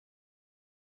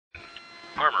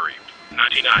Armory,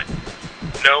 99.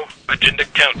 No Agenda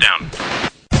Countdown.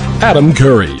 Adam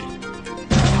Curry.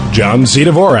 John C.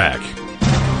 Dvorak.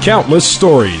 Countless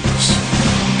stories.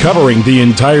 Covering the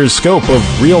entire scope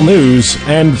of real news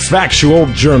and factual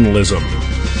journalism.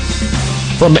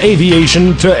 From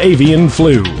aviation to avian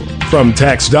flu. From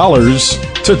tax dollars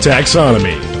to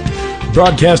taxonomy.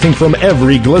 Broadcasting from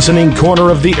every glistening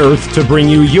corner of the earth to bring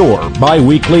you your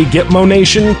bi-weekly Gitmo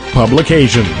Nation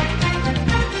publication.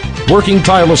 Working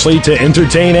tirelessly to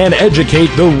entertain and educate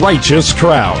the righteous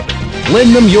crowd.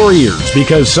 Lend them your ears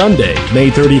because Sunday, May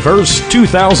 31st,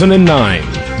 2009,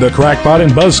 the Crackpot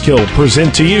and Buzzkill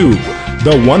present to you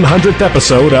the 100th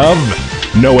episode of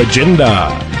No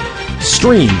Agenda.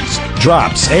 Streams,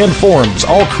 drops, and forums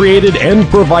all created and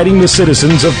providing the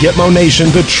citizens of Gitmo Nation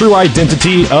the true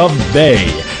identity of they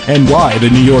and why the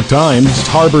New York Times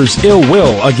harbors ill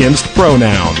will against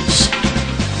pronouns.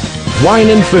 Wine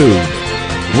and food,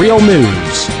 real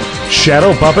news,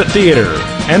 shadow puppet theater,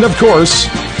 and of course,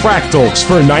 fractals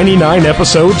for 99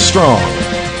 episodes strong.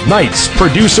 Nights,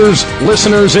 producers,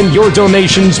 listeners, and your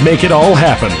donations make it all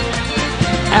happen.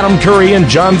 Adam Curry and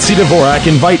John C. Dvorak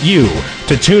invite you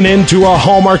to tune in to a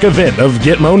hallmark event of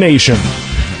Gitmo Nation.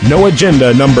 No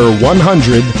Agenda number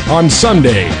 100 on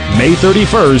Sunday, May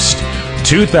 31st,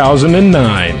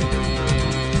 2009.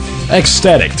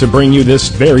 Ecstatic to bring you this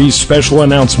very special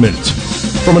announcement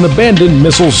from an abandoned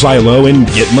missile silo in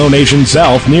Gitmo Nation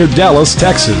South near Dallas,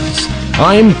 Texas.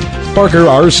 I'm Parker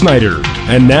R. Snyder,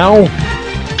 and now,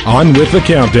 on with the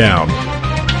countdown.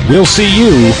 We'll see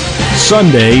you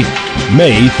Sunday,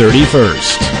 May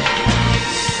 31st.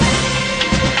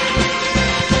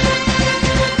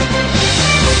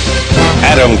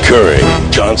 Adam Curry,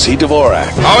 John C.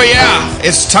 Dvorak. Oh yeah,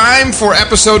 it's time for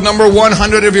episode number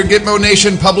 100 of your Gitmo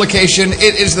Nation publication.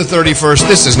 It is the 31st.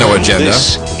 This is No Agenda.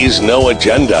 This is No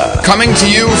Agenda. Coming to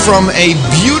you from a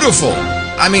beautiful,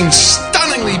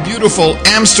 stunningly beautiful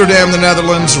Amsterdam, the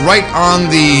Netherlands, right on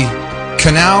the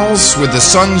canals with the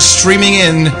sun streaming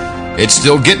in. It's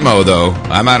still Gitmo, though.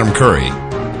 I'm Adam Curry.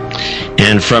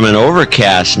 And from an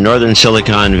overcast northern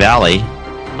Silicon Valley,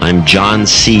 I'm John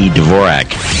C.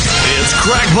 Dvorak. It's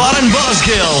Crackpot and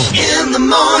Buzzkill in the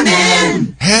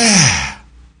morning.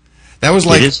 That was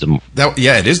like... It is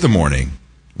it is the morning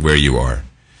where you are.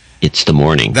 It's the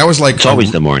morning. That was like... It's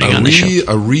always the morning on the show.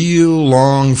 A real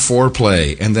long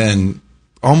foreplay and then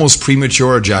almost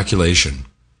premature ejaculation.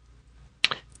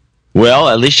 Well,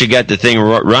 at least you got the thing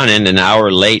running an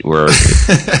hour late. I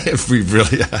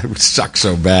would suck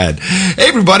so bad. Hey,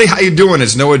 everybody, how you doing?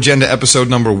 It's No Agenda, episode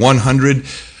number 100.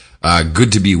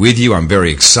 Good to be with you. I'm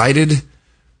very excited.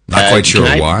 Not quite sure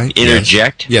why.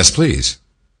 Interject? Yes, please.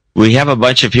 We have a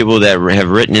bunch of people that have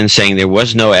written in saying there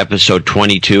was no episode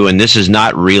 22, and this is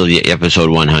not really episode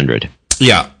 100.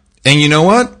 Yeah. And you know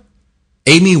what?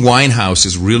 Amy Winehouse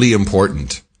is really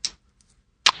important.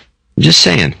 Just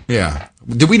saying. Yeah.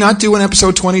 Did we not do an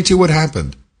episode 22? What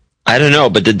happened? I don't know,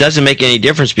 but it doesn't make any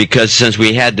difference because since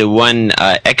we had the one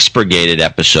expurgated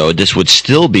episode, this would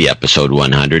still be episode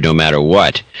 100 no matter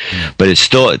what. Yeah. But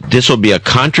this will be a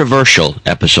controversial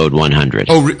episode 100.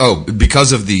 Oh,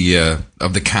 because of the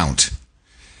count.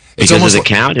 Because of the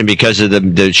count and because of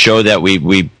the show that we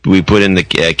put in the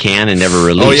can and never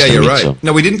released. Oh, yeah, you're right. So.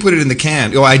 No, we didn't put it in the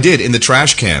can. Oh, I did, in the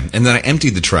trash can. And then I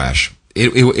emptied the trash.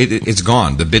 It's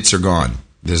gone. The bits are gone.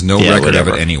 There's no record of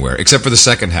it anywhere, except for the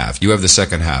second half. You have the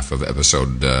second half of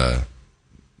episode, the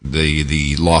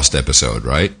lost episode,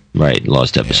 right? Right,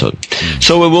 lost episode. Yeah.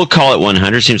 So we'll call it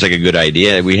 100. Seems like a good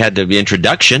idea. We had the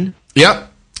introduction.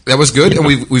 Yep, that was good. Yeah.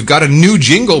 And we've got a new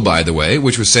jingle, by the way,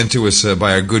 which was sent to us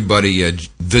by our good buddy,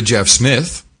 the Jeff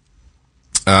Smith.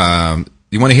 You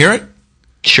want to hear it?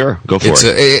 Sure, go for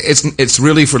it. It's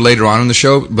really for later on in the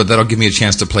show, but that'll give me a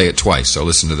chance to play it twice, so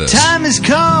listen to this. Time has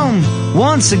come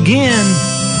once again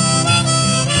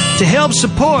to help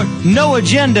support No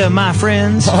Agenda, my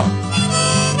friends.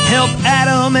 Help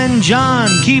Adam and John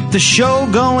keep the show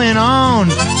going on.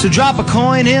 So drop a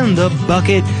coin in the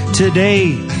bucket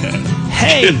today.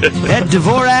 Hey, at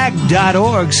Dvorak.org/NA.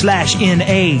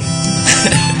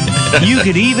 You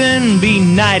could even be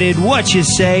knighted, what you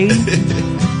say?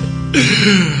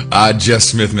 Jeff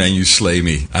Smith, man, you slay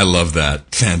me. I love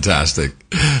that. Fantastic.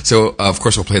 So, of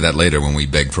course, we'll play that later when we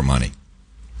beg for money.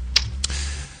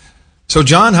 So,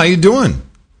 John, how you doing?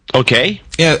 Okay.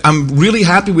 Yeah, I'm really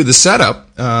happy with the setup.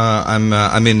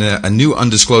 I'm in a new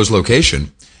undisclosed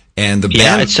location, and the band.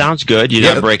 Yeah, it sounds good.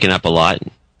 You're not breaking up a lot.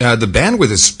 The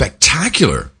bandwidth is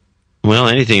spectacular. Well,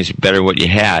 anything's better than what you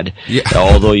had. Yeah.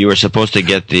 Although you were supposed to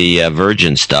get the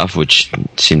Virgin stuff, which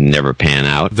seemed to never pan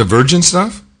out. The Virgin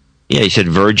stuff? Yeah, you said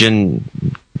Virgin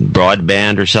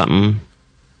broadband or something.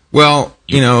 Well,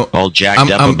 all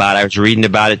jacked up about it. I was reading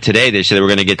about it today. They said they were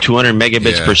going to get 200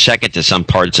 megabits per second to some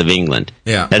parts of England.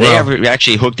 Yeah. Have they ever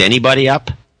actually hooked anybody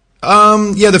up?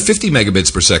 The 50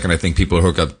 megabits per second, I think people are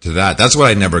hooked up to that. That's what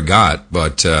I never got,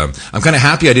 but I'm kind of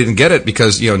happy I didn't get it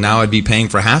because, now I'd be paying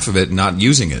for half of it and not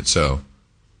using it, so.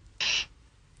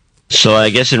 So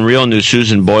I guess in real news,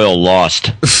 Susan Boyle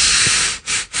lost.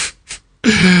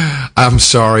 I'm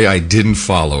sorry I didn't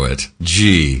follow it.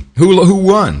 Gee. Who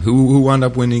won? Who wound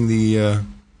up winning the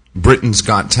Britain's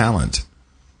Got Talent?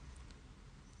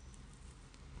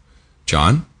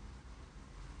 John?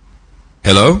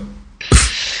 Hello?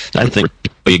 I think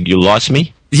you lost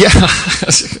me. Yeah.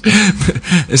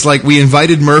 It's like we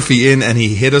invited Murphy in and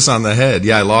he hit us on the head.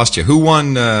 Yeah, I lost you. Who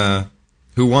won?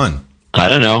 Who won? I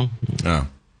don't know. Oh.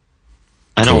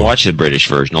 I don't watch the British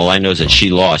version. All I know is that she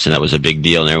lost, and that was a big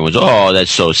deal. And everyone's, oh,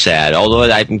 that's so sad. Although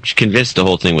I'm convinced the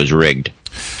whole thing was rigged.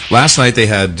 Last night they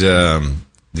had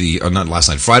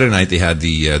Friday night they had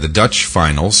the Dutch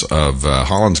finals of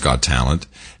Holland's Got Talent,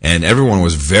 and everyone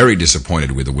was very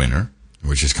disappointed with the winner,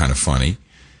 which is kind of funny.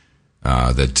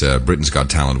 That Britain's Got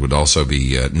Talent would also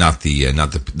be not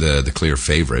the clear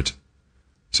favorite.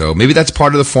 So maybe that's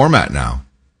part of the format now.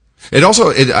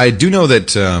 I do know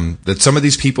that some of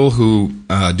these people who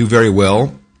do very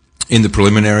well in the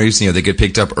preliminaries, they get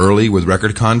picked up early with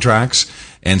record contracts,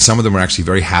 and some of them are actually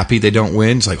very happy they don't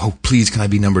win. It's like, oh, please, can I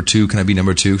be number two? Can I be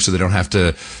number two? So they don't have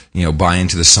to, buy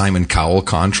into the Simon Cowell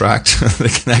contract. They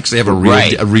can actually have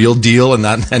a real deal and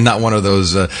not one of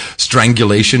those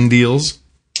strangulation deals.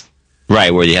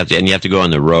 Right, where you have to go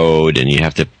on the road and you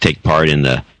have to take part in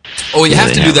the. Oh, you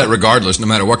have to do that regardless, no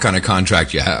matter what kind of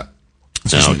contract you have.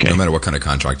 Okay. No matter what kind of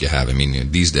contract you have. I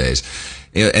mean, these days.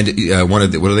 And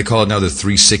what do they call it now? The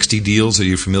 360 deals. Are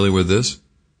you familiar with this?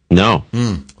 No.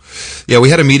 Yeah,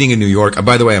 we had a meeting in New York.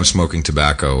 By the way, I'm smoking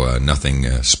tobacco.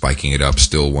 Nothing spiking it up.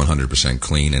 Still 100%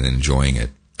 clean and enjoying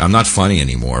it. I'm not funny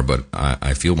anymore, but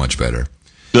I feel much better.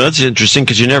 Well, that's interesting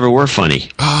because you never were funny.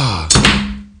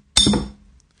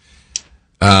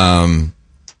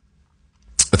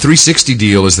 A 360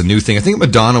 deal is the new thing. I think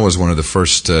Madonna was one of the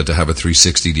first to have a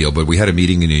 360 deal, but we had a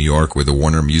meeting in New York with the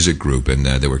Warner Music Group, and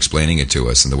they were explaining it to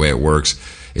us. And the way it works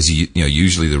is,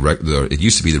 usually it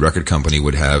used to be the record company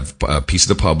would have a piece of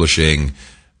the publishing,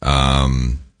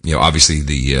 obviously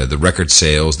the record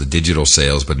sales, the digital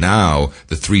sales, but now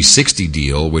the 360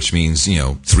 deal, which means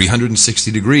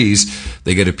 360 degrees,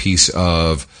 they get a piece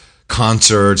of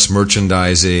concerts,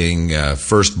 merchandising,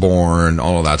 Firstborn,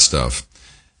 all of that stuff.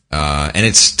 And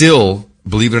it's still,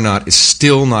 believe it or not, is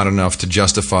still not enough to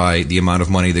justify the amount of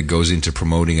money that goes into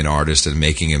promoting an artist and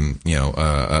making him,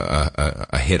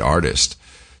 a hit artist.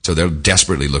 So they're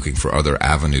desperately looking for other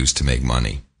avenues to make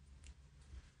money.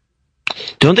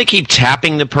 Don't they keep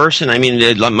tapping the person? I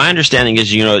mean, my understanding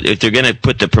is, if they're going to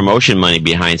put the promotion money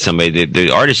behind somebody,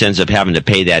 the artist ends up having to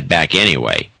pay that back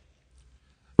anyway.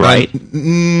 Right. So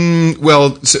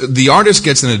the artist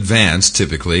gets an advance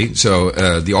typically. So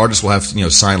the artist will have to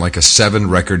sign like a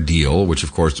 7-record deal, which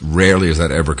of course rarely is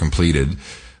that ever completed.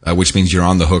 Which means you're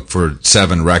on the hook for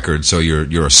 7 records, so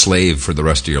you're a slave for the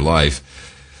rest of your life.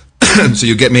 So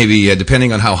you get maybe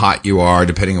depending on how hot you are,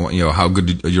 depending on how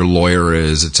good your lawyer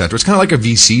is, etc. It's kind of like a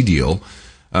VC deal.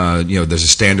 There's a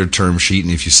standard term sheet,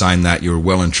 and if you sign that, you're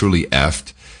well and truly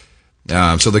effed.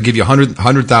 So they'll give you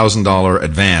 $100,000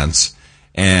 advance.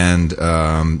 And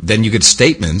then you get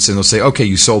statements, and they'll say, okay,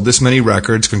 you sold this many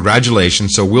records,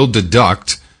 congratulations, so we'll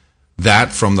deduct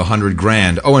that from the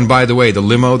 $100,000. Oh, and by the way, the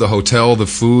limo, the hotel, the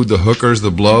food, the hookers,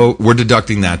 the blow, we're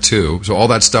deducting that too. So all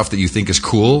that stuff that you think is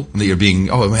cool, that you're being,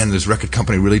 oh man, this record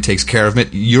company really takes care of it,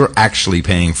 you're actually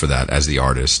paying for that as the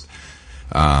artist.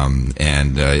 And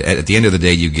at the end of the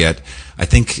day, you get, I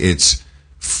think it's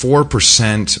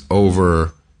 4%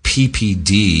 over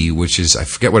PPD, which is, I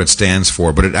forget what it stands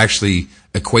for, but it actually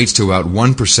equates to about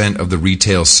 1% of the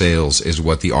retail sales is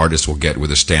what the artist will get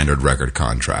with a standard record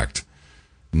contract.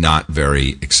 Not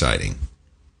very exciting.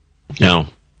 No.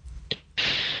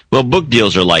 Well, book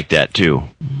deals are like that too.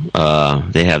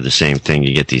 They have the same thing.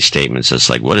 You get these statements. It's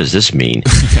like, what does this mean?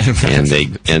 and they,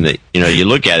 you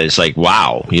look at it. It's like,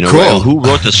 wow. Cool. Well, who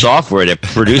wrote the software that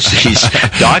produced these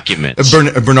documents?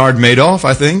 Bernard Madoff,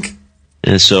 I think.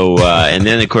 And so, and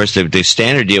then of course the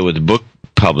standard deal with the book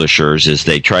publishers is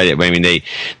they try to. I mean,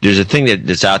 there's a thing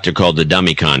that's out there called the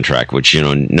dummy contract, which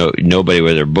nobody,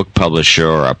 whether a book publisher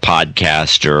or a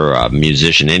podcaster or a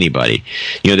musician, anybody,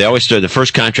 they always throw the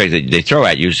first contract that they throw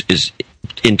at you is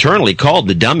internally called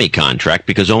the dummy contract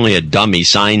because only a dummy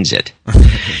signs it.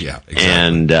 Yeah, exactly.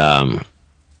 And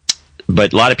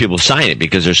But a lot of people sign it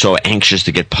because they're so anxious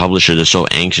to get published, or they're so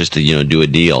anxious to, do a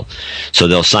deal. So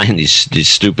they'll sign these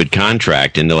stupid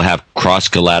contract, and they'll have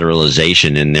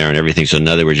cross-collateralization in there and everything. So in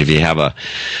other words, if you have a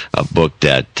book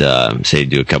that, say you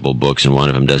do a couple of books and one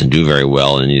of them doesn't do very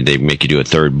well, and they make you do a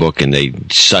third book, and they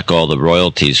suck all the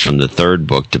royalties from the third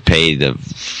book to pay the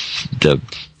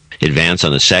advance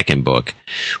on the second book,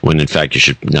 when in fact you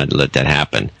should not let that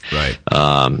happen. Right.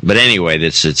 But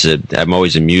anyway, I'm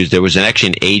always amused. There was actually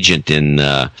an agent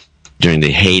during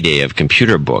the heyday of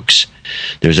computer books.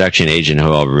 There was actually an agent who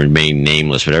will remain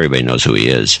nameless, but everybody knows who he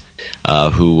is,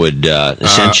 who would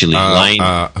essentially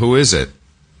line. Who is it?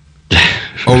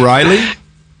 O'Reilly?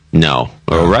 No,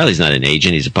 O'Reilly's not an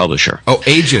agent. He's a publisher. Oh,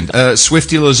 agent.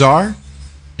 Swifty Lazar?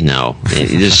 No,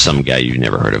 this is some guy you've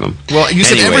never heard of him. Well, you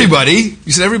said everybody.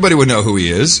 You said everybody would know who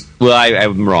he is. Well,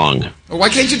 I'm wrong. Why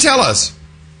can't you tell us?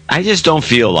 I just don't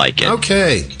feel like it.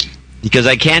 Okay. Because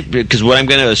I can't. Because what I'm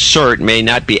going to assert may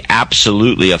not be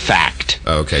absolutely a fact.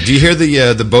 Okay. Do you hear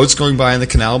the boats going by in the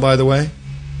canal? By the way.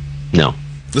 No.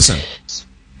 Listen.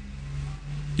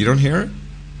 You don't hear it?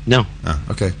 No. Oh,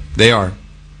 okay. They are.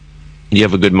 You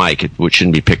have a good mic, which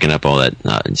shouldn't be picking up all that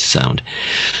sound.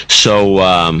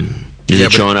 So. Is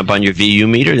it showing up on your VU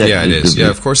meter? Yeah, it is. Yeah,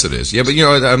 of course it is. Yeah, but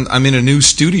I'm in a new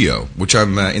studio, which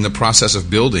I'm in the process of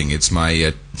building. It's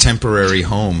my temporary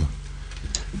home.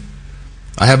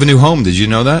 I have a new home. Did you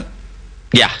know that?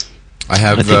 Yeah. I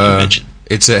have. I think you mentioned.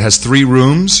 It has 3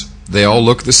 rooms. They all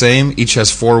look the same. Each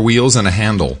has 4 wheels and a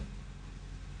handle.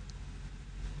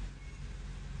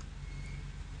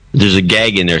 There's a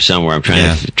gag in there somewhere. I'm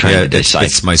trying to decipher.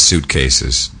 It's my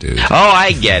suitcases, dude. Oh,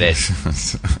 I get it.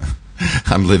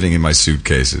 I'm living in my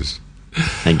suitcases.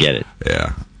 I get it.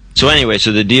 Yeah. So anyway,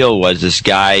 the deal was this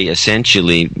guy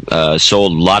essentially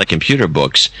sold a lot of computer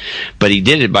books, but he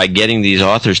did it by getting these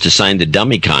authors to sign the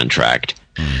dummy contract.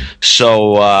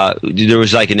 So there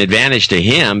was like an advantage to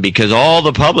him because all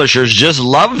the publishers just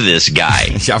love this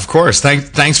guy. Yeah, of course.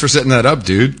 Thanks for setting that up,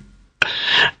 dude.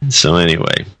 So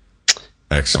anyway.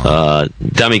 Excellent.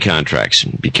 Dummy contracts.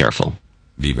 Be careful.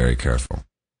 Be very careful.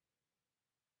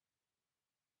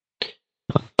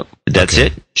 That's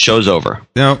it. Show's over.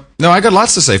 No, I got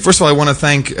lots to say. First of all, I want to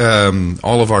thank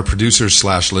all of our producers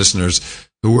 / listeners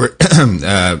who were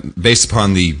based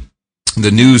upon the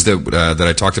news that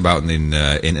I talked about in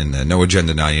No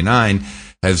Agenda 99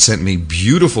 have sent me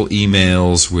beautiful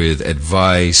emails with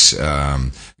advice.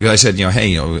 I said,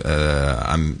 hey,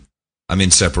 I'm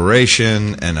in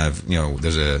separation, and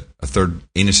there's a third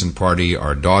innocent party.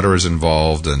 Our daughter is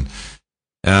involved, and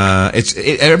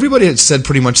everybody had said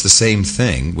pretty much the same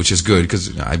thing, which is good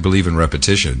because I believe in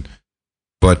repetition.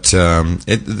 But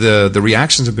the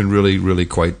reactions have been really, really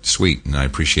quite sweet, and I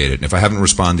appreciate it. And if I haven't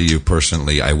responded to you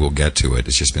personally, I will get to it.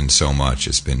 It's just been so much;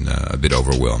 it's been a bit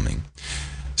overwhelming.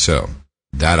 So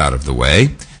that out of the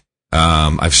way,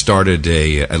 I've started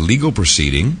a legal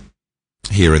proceeding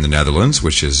here in the Netherlands,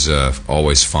 which is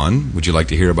always fun. Would you like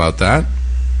to hear about that?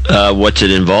 What's it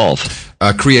involve?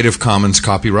 Creative Commons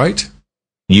copyright.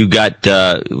 You got,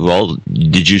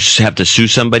 did you have to sue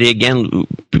somebody again?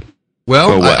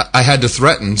 Well, I had to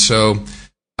threaten, so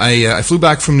I flew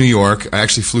back from New York. I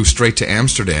actually flew straight to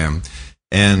Amsterdam,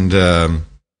 and a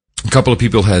couple of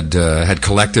people had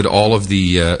collected all of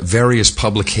the various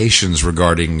publications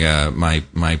regarding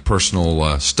my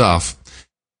personal stuff.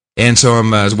 And so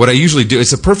what I usually do,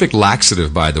 it's a perfect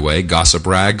laxative, by the way, gossip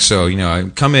rag. So, I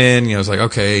come in, it's like,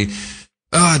 okay,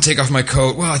 I take off my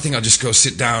coat. Well, I think I'll just go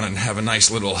sit down and have a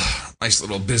nice little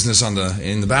business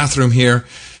in the bathroom here.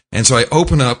 And so I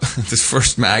open up this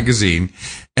first magazine,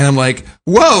 and I'm like,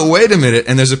 whoa, wait a minute.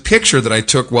 And there's a picture that I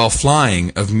took while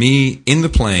flying of me in the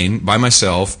plane by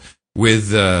myself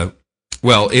with, it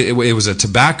was a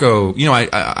tobacco.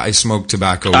 I smoke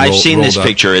tobacco. I've seen this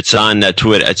picture. It's on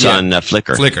Twitter. It's on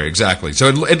Flickr. Flickr, exactly. So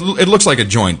it looks like a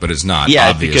joint, but it's not. Yeah,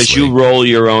 obviously. Because you roll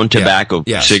your own tobacco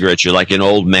cigarettes. You're like an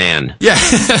old man. Yeah,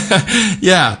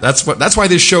 yeah. That's why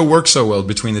this show works so well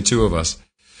between the two of us.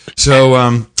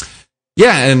 So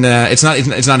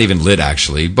it's not even lit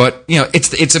actually, but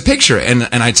it's a picture, and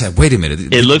I'd say, wait a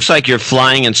minute, it looks like you're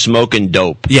flying and smoking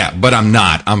dope. Yeah, but I'm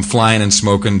not. I'm flying and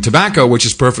smoking tobacco, which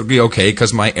is perfectly okay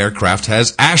because my aircraft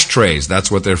has ashtrays.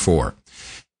 That's what they're for.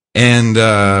 And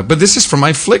but this is from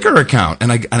my Flickr account,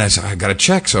 and I said, I gotta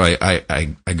check. So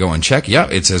I go and check. Yeah,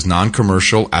 it says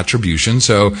non-commercial attribution.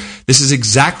 So this is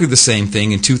exactly the same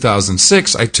thing. In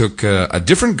 2006, I took a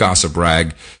different gossip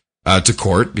rag to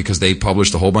court because they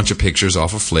published a whole bunch of pictures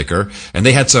off of Flickr, and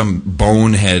they had some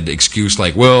bonehead excuse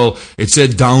like, well, it said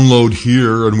download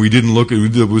here and we didn't look,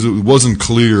 it wasn't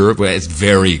clear, but it's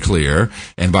very clear.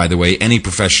 And by the way, any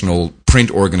professional print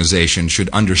organization should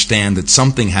understand that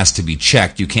something has to be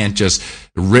checked. You can't just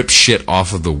rip shit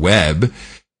off of the web.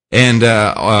 And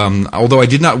although I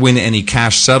did not win any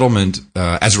cash settlement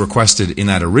as requested in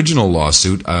that original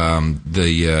lawsuit,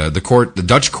 the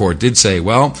Dutch court did say,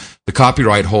 well, the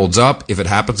copyright holds up. If it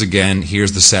happens again,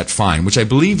 here's the set fine, which I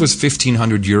believe was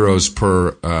 1,500 euros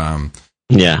per. Can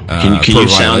you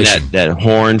sound that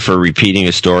horn for repeating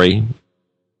a story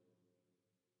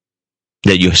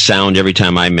that you sound every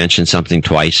time I mention something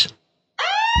twice?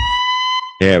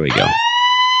 There we go.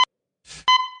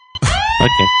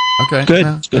 Okay.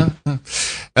 Good.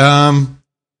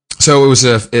 So it was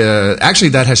actually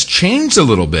that has changed a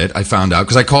little bit. I found out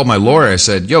because I called my lawyer. I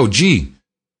said, "Yo,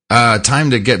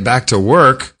 time to get back to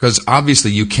work because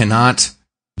obviously you cannot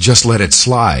just let it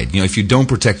slide. If you don't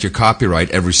protect your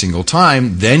copyright every single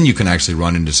time, then you can actually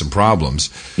run into some problems."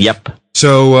 Yep.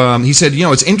 So he said,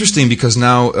 it's interesting because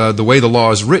now the way the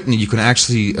law is written, you can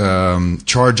actually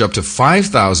charge up to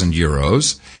 5,000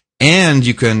 euros. And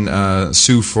you can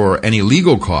sue for any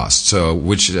legal costs,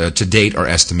 which to date are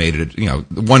estimated.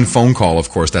 One phone call, of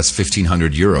course, that's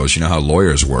 1,500 euros. You know how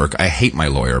lawyers work. I hate my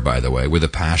lawyer, by the way, with a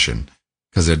passion,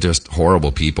 because they're just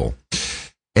horrible people.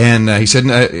 And he said,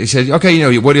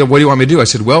 okay, what do you want me to do? I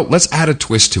said, well, let's add a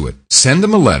twist to it. Send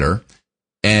them a letter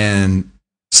and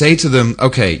say to them,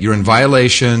 okay, you're in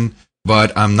violation,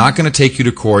 but I'm not going to take you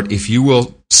to court if you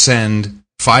will send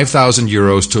 5,000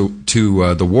 euros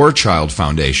to the War Child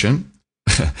Foundation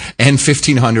and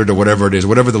 1,500 or whatever it is,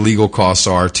 whatever the legal costs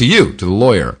are to you, to the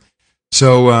lawyer.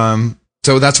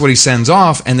 So that's what he sends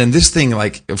off. And then this thing,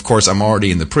 of course, I'm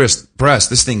already in the press.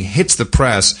 This thing hits the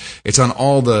press. It's on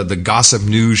all the gossip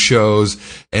news shows.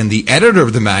 And the editor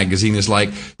of the magazine is like,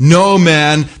 no,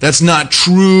 man, that's not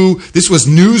true. This was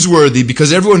newsworthy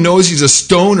because everyone knows he's a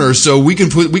stoner. So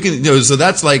so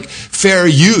that's like fair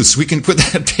use. We can put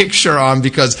that picture on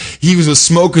because he was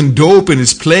smoking dope in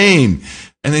his plane.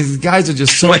 And these guys are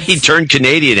just so... Well, he turned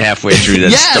Canadian halfway through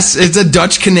this. Yes, it's a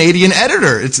Dutch-Canadian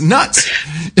editor. It's nuts.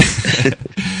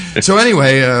 So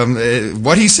anyway,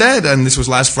 what he said, and this was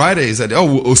last Friday, he said,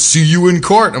 we'll see you in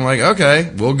court. I'm like,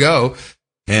 okay, we'll go.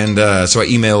 And so I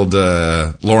emailed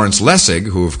Lawrence Lessig,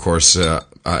 who, of course,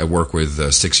 I worked with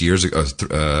 3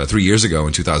 years ago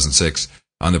in 2006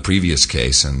 on the previous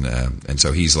case. And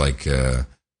so he's like...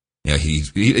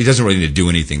 he doesn't really need to do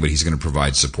anything, but he's going to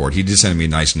provide support. He did send me a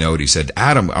nice note. He said,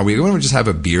 Adam, are we going to just have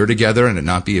a beer together and it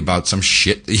not be about some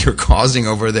shit that you're causing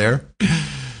over there?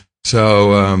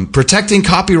 So, protecting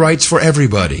copyrights for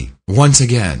everybody, once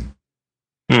again.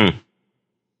 Well,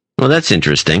 that's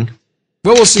interesting.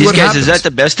 Well, we'll see what happens. Is that the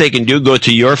best they can do? Go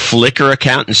to your Flickr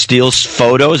account and steal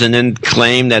photos and then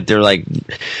claim that they're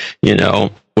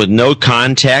with no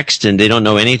context and they don't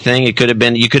know anything. You could have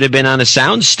been on a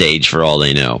sound stage for all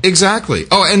they know. Exactly.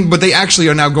 But they actually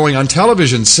are now going on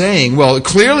television saying, well,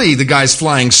 clearly the guy's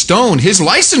flying stoned. His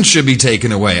license should be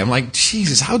taken away. I'm like,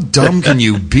 Jesus, how dumb can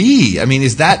you be? I mean,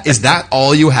 is that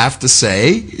all you have to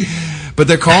say? But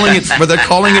they're calling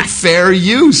it fair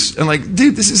use. I'm like,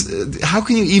 dude, this is, how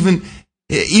can you even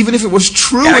if it was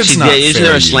true, it's not fair use. Isn't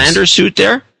there a slander suit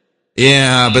there?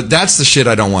 Yeah, but that's the shit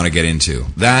I don't want to get into.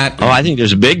 I think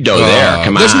there's a big dough there.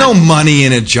 Come on. There's no money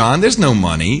in it, John. There's no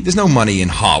money. There's no money in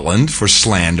Holland for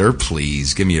slander.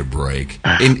 Please, give me a break.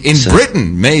 In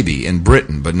Britain, maybe. In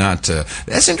Britain, but not...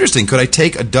 that's interesting. Could I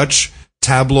take a Dutch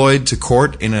tabloid to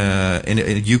court in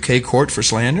a UK court for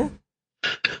slander?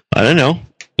 I don't know.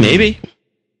 Maybe.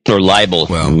 Or libel.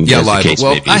 Well, yeah, libel.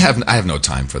 Well, I have no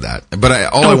time for that. But I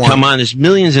want... Come on. There's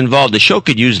millions involved. The show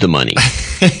could use the money.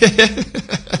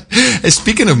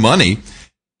 Speaking of money,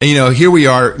 here we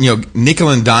are, nickel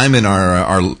and diamond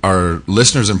our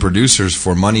listeners and producers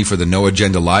for money for the No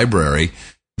Agenda Library.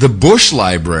 The Bush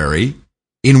Library,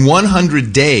 in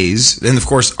 100 days, and of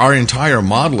course our entire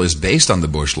model is based on the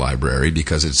Bush Library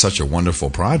because it's such a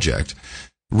wonderful project,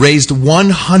 raised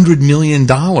 $100 million.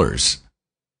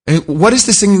 What is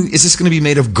this thing? Is this going to be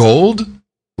made of gold?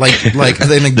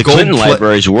 The Clinton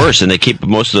Library is worse, and they keep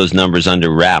most of those numbers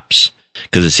under wraps.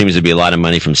 Because it seems to be a lot of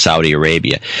money from Saudi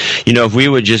Arabia. If we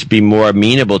would just be more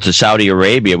amenable to Saudi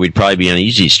Arabia, we'd probably be on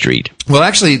easy street. Well,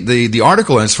 actually, the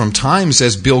article, and it's from Time,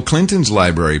 says Bill Clinton's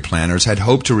library planners had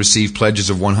hoped to receive pledges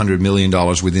of $100 million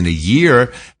within a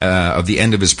year of the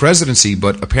end of his presidency,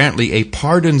 but apparently a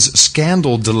pardons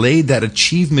scandal delayed that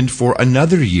achievement for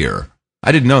another year.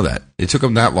 I didn't know that. It took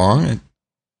him that long?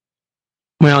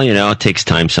 Well, it takes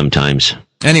time sometimes.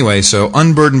 Anyway, so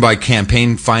unburdened by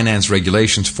campaign finance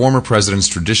regulations, former presidents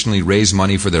traditionally raise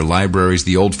money for their libraries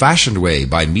the old-fashioned way,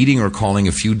 by meeting or calling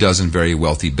a few dozen very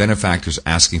wealthy benefactors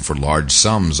asking for large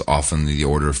sums, often the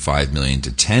order of $5 million to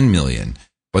 $10 million.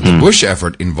 But the Bush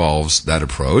effort involves that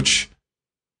approach.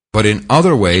 but in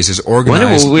other ways is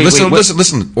organized.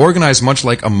 Listen. Organized much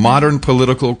like a modern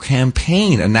political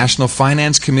campaign. A national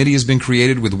finance committee has been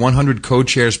created with 100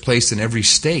 co-chairs placed in every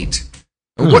state.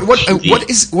 What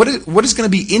is going to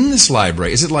be in this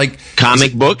library? Is it like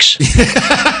comic books?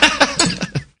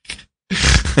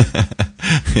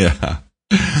 Yeah.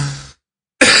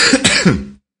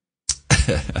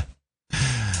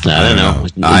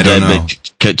 I don't know.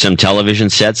 Some television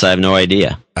sets. I have no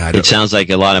idea. It sounds like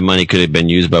a lot of money could have been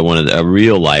used by a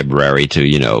real library to,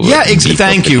 Yeah,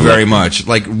 thank you very much.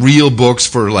 Like real books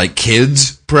for like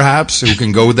kids, perhaps, who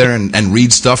can go there and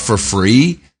read stuff for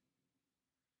free.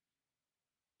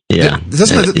 Yeah.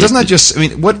 Doesn't that just? I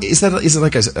mean, what is that? Is it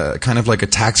like a kind of like a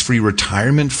tax-free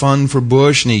retirement fund for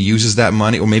Bush, and he uses that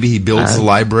money, or maybe he builds the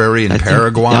library in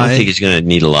Paraguay? I don't think he's going to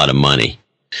need a lot of money.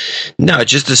 No,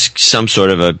 it's just some sort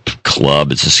of a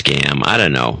club. It's a scam. I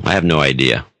don't know. I have no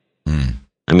idea.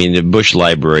 I mean, the Bush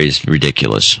Library is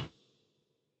ridiculous.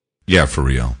 Yeah, for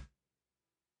real.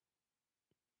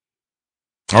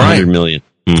 All right. 100 million.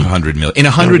 100 million. In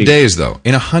 100 days, though.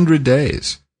 In 100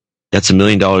 days. That's $1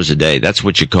 million a day. That's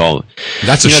what you call...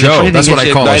 That's a show. That's what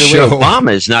I call a show.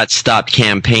 Obama has not stopped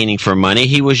campaigning for money.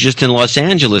 He was just in Los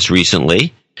Angeles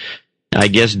recently. I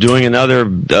guess doing another,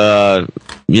 some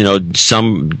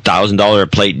 $1,000 a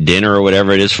plate dinner or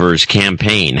whatever it is for his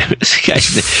campaign.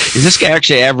 Is this guy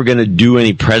actually ever going to do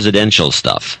any presidential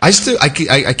stuff? I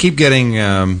keep getting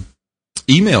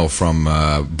email from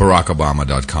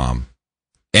BarackObama.com.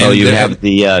 And you have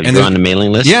you're on the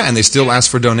mailing list? Yeah, and they still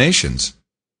ask for donations.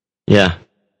 Yeah.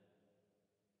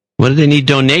 What do they need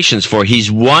donations for? He's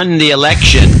won the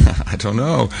election. I don't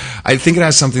know. I think it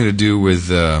has something to do with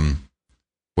the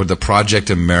Project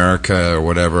America or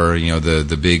whatever.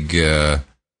 The big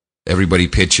everybody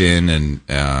pitch in and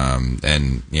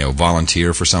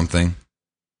volunteer for something.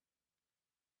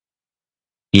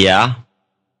 Yeah,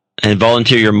 and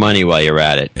volunteer your money while you're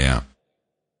at it. Yeah.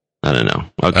 I don't know.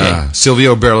 Okay.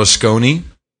 Silvio Berlusconi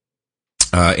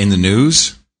in the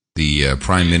news. The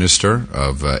Prime Minister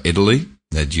of Italy.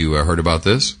 Had you heard about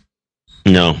this?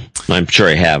 No, I'm sure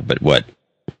I have, but what?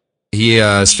 He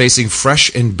is facing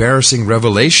fresh embarrassing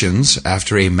revelations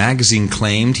after a magazine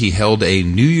claimed he held a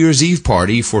New Year's Eve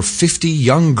party for 50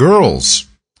 young girls.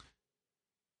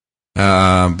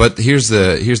 But here's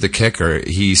the kicker.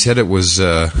 He said it was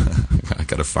I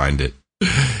gotta find it.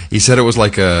 He said it was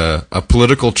like a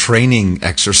political training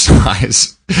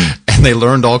exercise, and they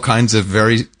learned all kinds of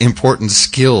very important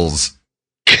skills,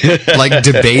 like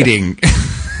debating.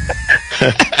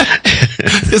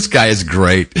 This guy is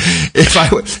great.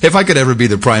 If I could ever be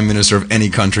the prime minister of any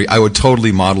country, I would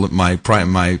totally model my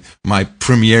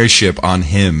premiership on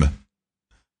him.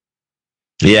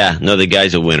 Yeah, no, the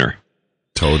guy's a winner.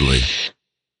 Totally.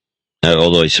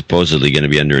 Although he's supposedly going to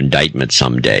be under indictment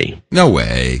someday. No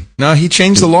way. No, he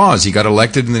changed the laws. He got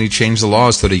elected, and then he changed the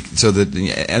laws so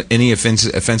that any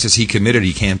offenses he committed,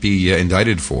 he can't be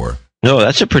indicted for. No,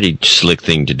 that's a pretty slick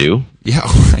thing to do.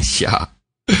 Yeah, yeah.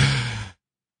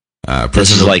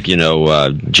 This is like,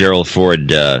 Gerald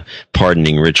Ford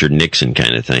pardoning Richard Nixon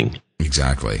kind of thing.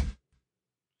 Exactly.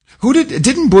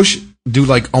 Didn't Bush do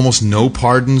like almost no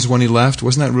pardons when he left?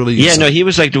 Wasn't that really? Yeah, no, he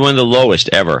was like one of the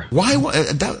lowest ever. Why?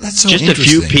 That's so just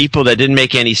interesting. A few people that didn't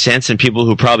make any sense, and people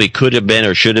who probably could have been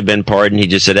or should have been pardoned. He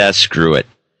just said, screw it.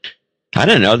 I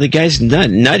don't know. The guy's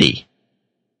nutty.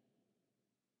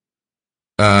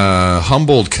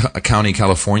 Humboldt County,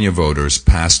 California voters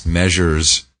passed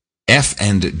measures F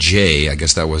and J. I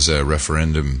guess that was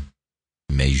referendum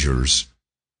measures.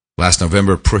 Last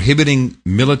November, prohibiting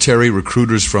military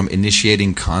recruiters from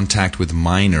initiating contact with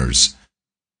minors.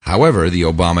 However, the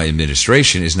Obama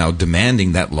administration is now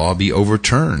demanding that law be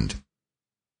overturned.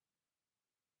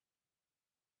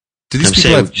 Give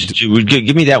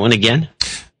me that one again.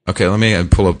 Okay, let me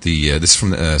pull up the. This is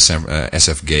from the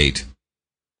SF Gate.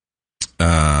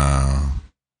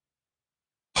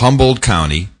 Humboldt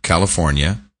County,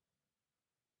 California.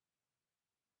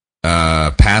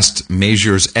 Passed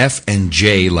measures F and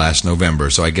J last November.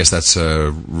 So I guess that's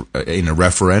in a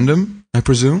referendum, I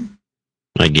presume?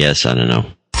 I guess. I don't know.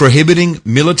 Prohibiting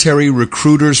military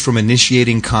recruiters from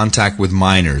initiating contact with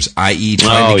minors, i.e.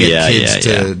 trying to get kids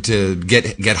to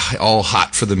get all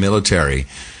hot for the military.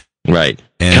 Right.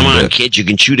 And, come on, kid, you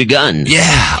can shoot a gun.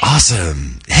 Yeah,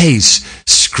 awesome. Hey,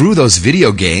 screw those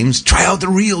video games. Try out the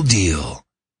real deal.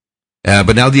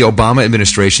 But now the Obama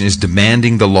administration is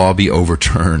demanding the law be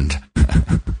overturned.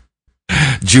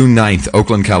 June 9th,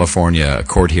 Oakland, California,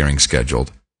 court hearing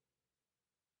scheduled.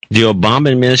 The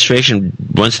Obama administration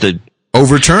wants to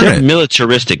overturn They're it.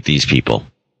 Militaristic, these people.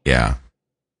 Yeah.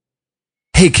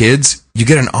 Hey, kids, you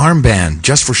get an armband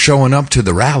just for showing up to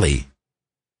the rally.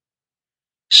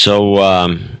 So,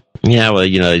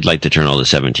 they'd like to turn all the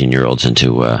 17-year-olds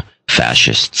into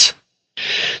fascists.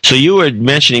 So you were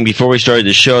mentioning before we started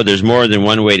the show, there's more than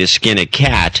one way to skin a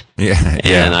cat. Yeah.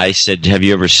 And I said, have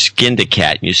you ever skinned a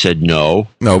cat? And you said, no.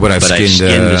 No, but I've skinned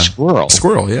a squirrel.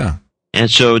 Squirrel, yeah.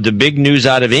 And so the big news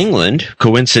out of England,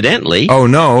 coincidentally. Oh,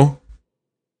 no.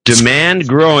 Demand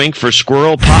growing for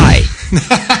squirrel pie.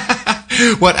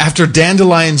 What, after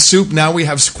dandelion soup, now we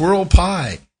have squirrel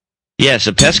pie? Yes,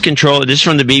 a pest controller, this is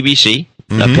from the BBC,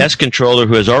 a pest controller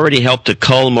who has already helped to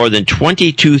cull more than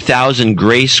 22,000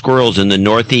 gray squirrels in the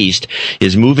Northeast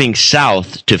is moving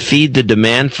south to feed the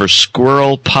demand for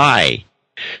squirrel pie.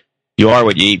 You are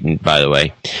what you eat, by the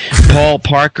way. Paul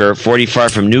Parker,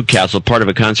 45 from Newcastle, part of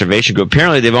a conservation group.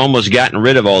 Apparently, they've almost gotten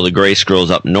rid of all the gray squirrels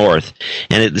up north.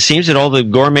 And it seems that all the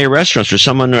gourmet restaurants for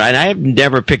someone, and I have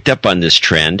never picked up on this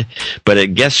trend, but I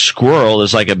guess squirrel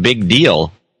is like a big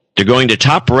deal. They're going to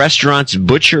top restaurants,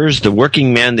 butchers, the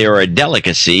working man. They are a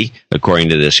delicacy, according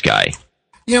to this guy.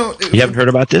 You haven't heard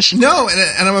about this? No,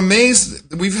 and I'm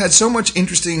amazed. We've had so much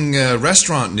interesting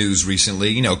restaurant news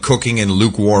recently. Cooking in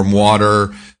lukewarm water.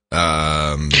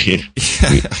 Cooking.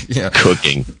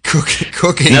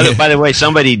 By the way,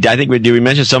 I think we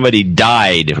mentioned somebody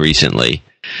died recently.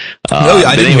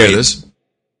 I didn't hear this.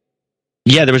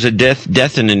 Yeah, there was a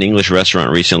death in an English restaurant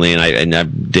recently, and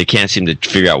they can't seem to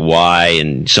figure out why.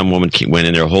 And some woman went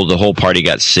in there, the whole party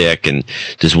got sick, and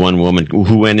this one woman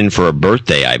who went in for a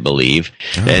birthday, I believe,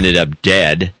 ended up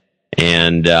dead.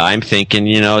 And I'm thinking,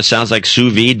 it sounds like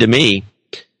sous vide to me.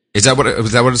 Is that what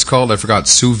it's called? I forgot.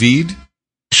 Sous vide.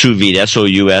 Sous vide,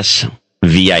 SOUSVIDE,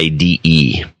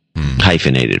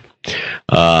 hyphenated.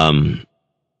 Let me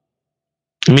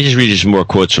just read you some more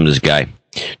quotes from this guy.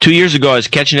 2 years ago, I was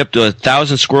catching up to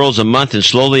 1,000 squirrels a month, and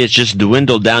slowly it's just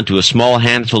dwindled down to a small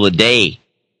handful a day.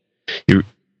 The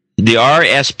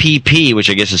RSPP, which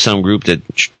I guess is some group that,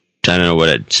 I don't know what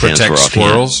it stands Protect for.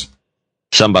 Squirrels?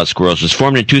 Something about squirrels. Was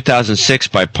formed in 2006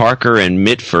 by Parker and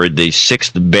Mitford, the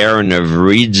 6th Baron of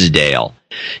Redesdale.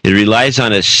 It relies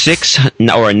on a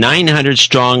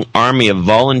 900-strong army of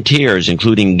volunteers,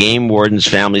 including game wardens,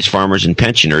 families, farmers, and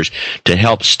pensioners, to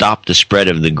help stop the spread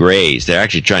of the grays. They're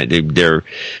actually trying to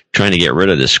get rid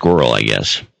of the squirrel, I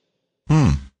guess.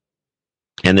 And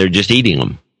they're just eating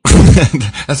them.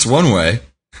 That's one way.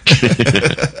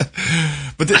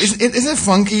 But isn't it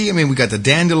funky? I mean, we got the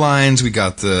dandelions, we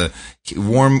got the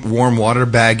warm water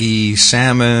baggy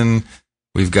salmon.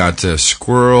 We've got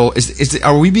squirrel.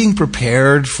 Are we being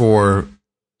prepared for,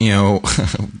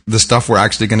 the stuff we're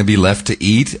actually going to be left to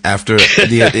eat after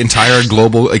the entire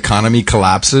global economy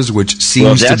collapses, which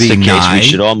seems to be the case, nigh? we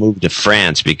should all move to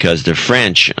France, because the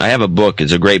French, I have a book,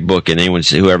 it's a great book, and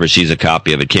whoever sees a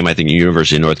copy of it, came, I think,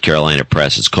 University of North Carolina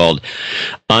Press. It's called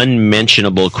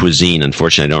Unmentionable Cuisine.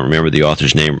 Unfortunately, I don't remember the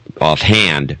author's name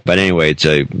offhand, but anyway, it's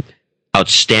a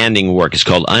outstanding work. It's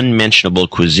called Unmentionable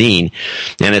Cuisine,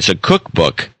 and it's a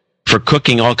cookbook for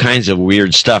cooking all kinds of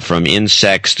weird stuff, from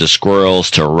insects to squirrels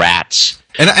to rats.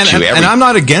 And I'm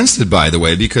not against it, by the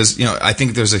way, because I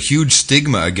think there's a huge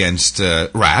stigma against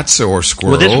rats or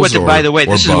squirrels. Well, this is what, by the way,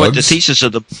 this is what the thesis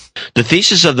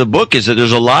of the book is, that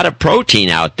there's a lot of protein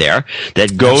out there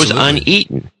that goes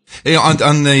uneaten.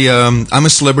 On the I'm a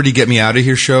Celebrity, Get Me Out of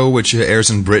Here show, which airs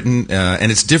in Britain,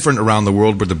 and it's different around the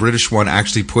world, but the British one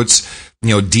actually puts,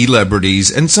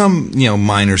 D-celebrities and some,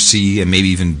 minor C and maybe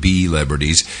even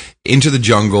B-celebrities into the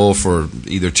jungle for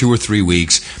either 2 or 3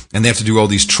 weeks, and they have to do all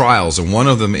these trials, and one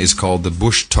of them is called the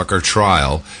Bush Tucker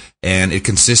trial, and it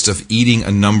consists of eating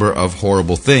a number of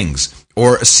horrible things,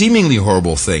 or seemingly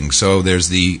horrible things. So there's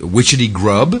the witchetty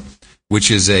grub, which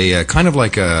is a kind of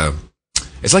like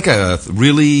it's like a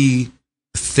really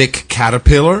thick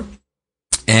caterpillar,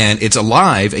 and it's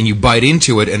alive, and you bite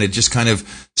into it, and it just kind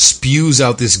of spews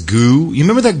out this goo. You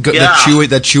remember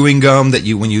that chewing gum that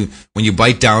when you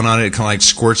bite down on it, it kind of like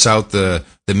squirts out the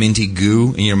minty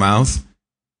goo in your mouth?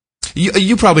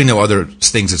 You probably know other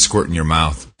things that squirt in your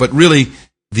mouth, but really,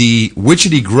 the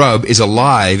witchetty grub is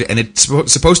alive, and it's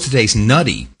supposed to taste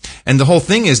nutty. And the whole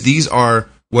thing is, these are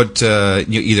what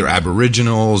either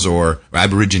Aboriginals or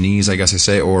Aborigines, I guess I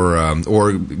say,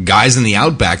 or guys in the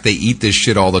outback, they eat this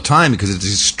shit all the time because it's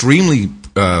extremely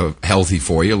healthy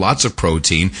for you, lots of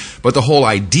protein. But the whole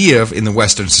idea in the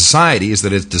Western society is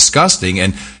that it's disgusting,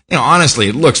 and honestly,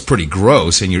 it looks pretty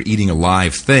gross, and you're eating a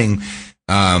live thing.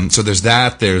 So there's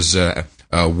that. There's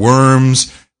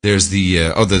worms. There's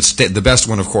the best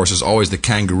one, of course, is always the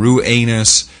kangaroo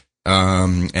anus.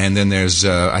 And then there's,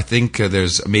 I think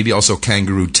there's maybe also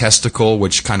kangaroo testicle,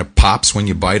 which kind of pops when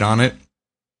you bite on it.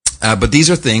 But these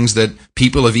are things that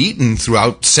people have eaten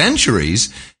throughout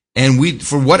centuries. And we,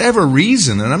 for whatever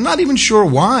reason, and I'm not even sure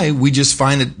why, we just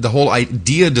find it, the whole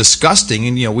idea disgusting,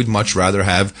 and we'd much rather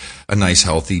have a nice,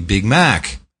 healthy Big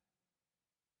Mac.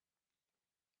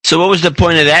 So what was the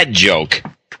point of that joke?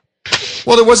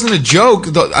 Well, it wasn't a joke.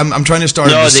 I'm trying to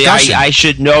start a discussion. I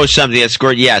should know something that's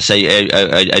scored. Yes,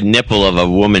 a nipple of a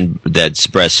woman that's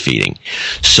breastfeeding.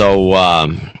 So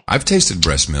I've tasted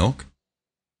breast milk.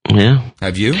 Yeah.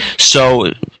 Have you?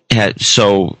 So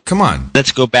come on.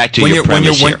 Let's go back to your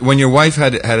premise here. When your wife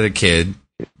had a kid.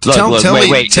 Tell me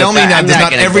that there's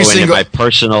not every single my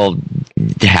personal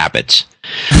habits.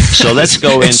 So let's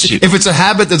go into. If it's a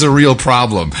habit, there's a real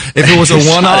problem. If it was a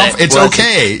one-off, it's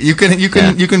okay. You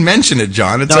can mention it,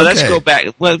 John. It's okay. Let's go back.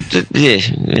 Well,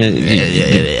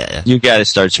 you got to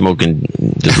start smoking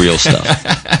the real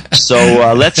stuff.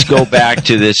 So let's go back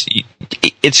to this.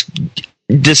 It's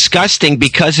disgusting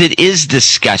because it is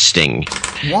disgusting.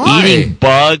 Why? Eating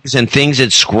bugs and things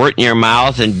that squirt in your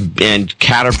mouth and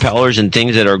caterpillars and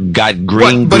things that are got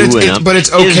green goo in them. But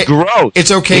it's okay. Is gross.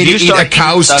 It's okay to eat a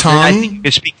cow's tongue. I think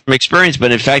you speak from experience,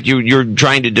 but in fact you're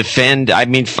trying to defend. I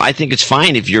mean, I think it's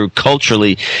fine if you're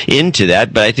culturally into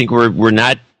that, but I think we're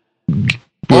not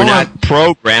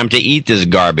programmed to eat this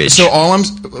garbage. So all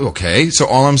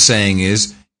I'm saying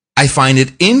is I find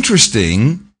it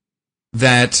interesting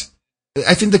that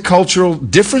I think the cultural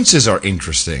differences are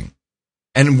interesting.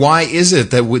 And why is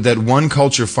it that one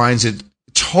culture finds it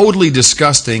totally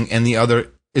disgusting and the other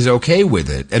is okay with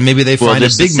it? And maybe they find a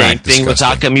Big Mac disgusting.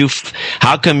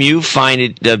 How come you find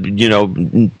it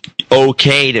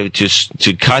okay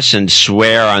to cuss and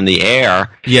swear on the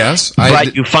air? Yes,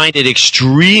 but you find it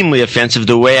extremely offensive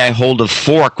the way I hold a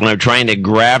fork when I'm trying to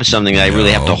grab something that I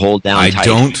really have to hold down tight. I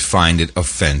don't find it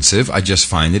offensive. I just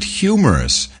find it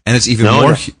humorous, and it's even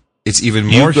more. It's even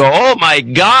more. You go, oh my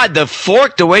God, the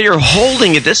fork, the way you're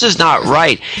holding it, this is not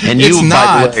right. And it's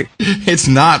not. It's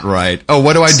not right. Oh,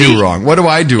 what do I do wrong? What do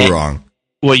I do wrong?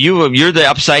 Well, you're the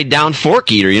upside down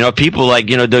fork eater. People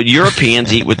the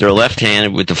Europeans eat with their left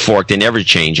hand with the fork. They never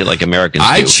change it like Americans do.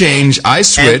 I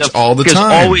switch all the time.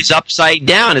 It's always upside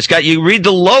down. You read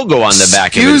the logo on the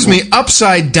back of it. Excuse me,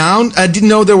 upside down? I didn't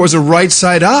know there was a right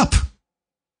side up.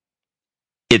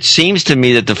 It seems to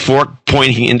me that the fork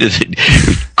pointing into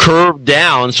the curved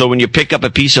down, so when you pick up a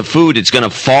piece of food, it's going to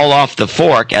fall off the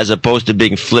fork as opposed to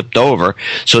being flipped over.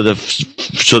 So the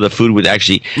food would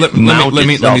actually mount Let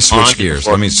me switch gears.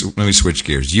 Let me switch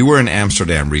gears. You were in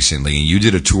Amsterdam recently, and you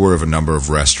did a tour of a number of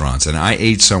restaurants. And I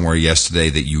ate somewhere yesterday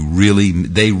that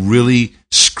they really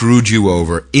screwed you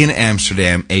over in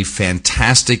Amsterdam. A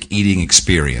fantastic eating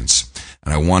experience.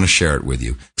 And I want to share it with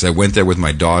you because I went there with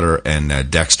my daughter and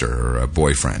Dexter, her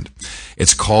boyfriend.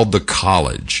 It's called The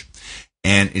College,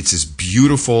 and it's this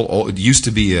beautiful. It used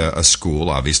to be a school,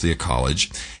 obviously a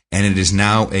college, and it is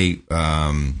now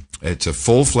it's a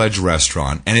full-fledged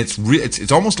restaurant, and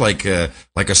it's almost like a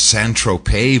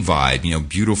Saint-Tropez vibe,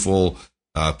 beautiful.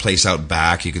 Place out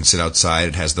back. You can sit outside.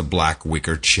 It has the black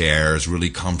wicker chairs, really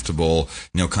comfortable,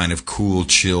 kind of cool,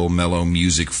 chill, mellow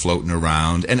music floating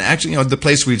around. And actually, the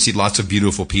place where you'd see lots of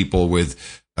beautiful people with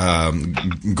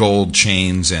gold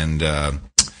chains and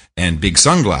big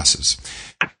sunglasses.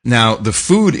 Now, the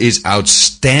food is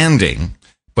outstanding,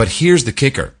 but here's the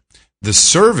kicker. The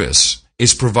service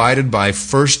is provided by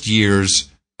first year's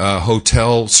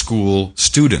hotel school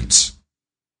students.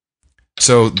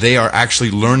 So they are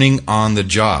actually learning on the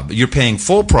job. You're paying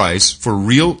full price for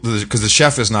real, because the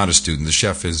chef is not a student. The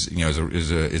chef is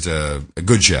a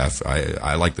good chef.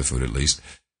 I like the food at least.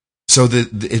 So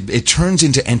it turns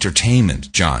into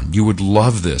entertainment, John. You would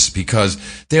love this because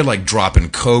they're like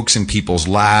dropping Cokes in people's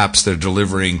laps. They're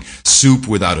delivering soup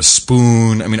without a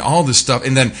spoon. I mean, all this stuff.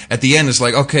 And then at the end, it's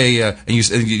like, okay, and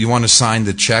you want to sign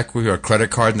the check with your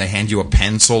credit card, and they hand you a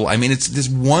pencil. I mean, it's this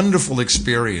wonderful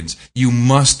experience. You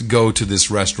must go to this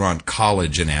restaurant,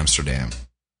 College, in Amsterdam.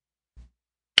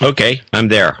 Okay, I'm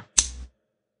there.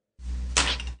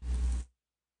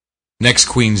 Next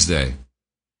Queen's Day.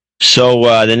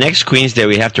 So the next Queen's Day,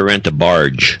 we have to rent a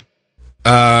barge.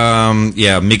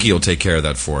 Yeah, Mickey will take care of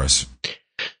that for us.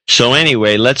 So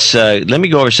anyway, let me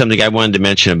go over something I wanted to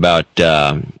mention about.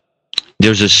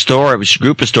 There's a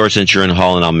group of stores since you're in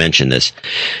Holland. I'll mention this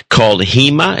called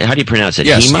HEMA. How do you pronounce it?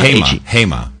 Yes, HEMA.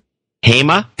 HEMA.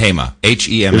 HEMA. HEMA.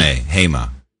 HEMA.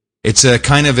 It's a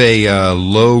kind of a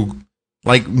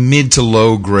mid to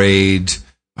low grade.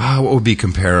 What would be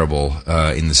comparable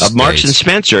in the States? Marks and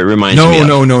Spencer, it reminds me of.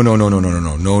 No,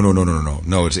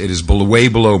 it is way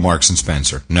below Marks and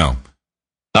Spencer. No.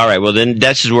 All right, well then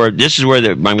this is where I'm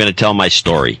going to tell my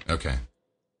story. Okay.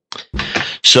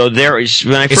 So when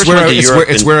I first went to Europe,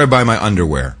 it's where I buy my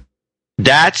underwear.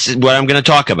 That's what I'm going to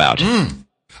talk about.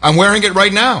 I'm wearing it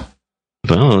right now.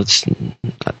 Well, it's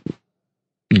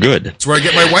good. It's where I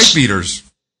get my wife beaters.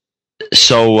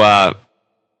 So,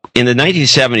 in the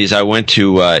 1970s, I went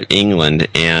to England,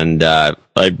 and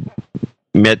I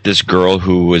met this girl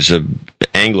who was a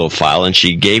Anglophile, and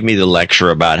she gave me the lecture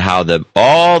about how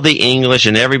all the English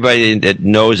and everybody that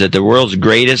knows that the world's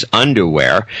greatest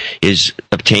underwear is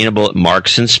obtainable at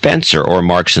Marks and Spencer, or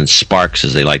Marks and Sparks,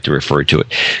 as they like to refer to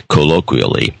it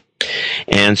colloquially.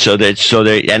 And so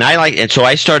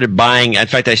I started buying. In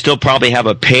fact, I still probably have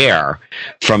a pair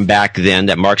from back then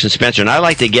that Marks and Spencer. And I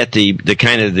like to get the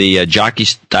kind of the jockey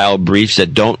style briefs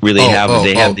that don't really have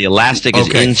the elastic is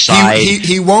inside.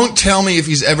 He won't tell me if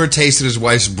he's ever tasted his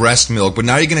wife's breast milk, but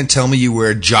now you're going to tell me you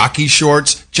wear jockey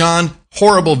shorts, John.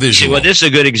 Horrible visual. See, well, this is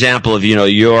a good example of,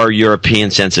 your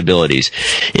European sensibilities.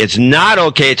 It's not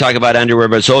okay to talk about underwear,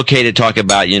 but it's okay to talk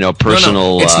about,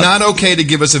 personal... No. It's not okay to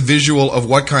give us a visual of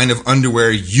what kind of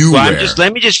underwear you wear.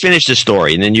 Let me just finish the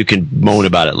story, and then you can moan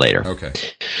about it later. Okay.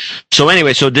 So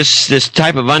anyway, this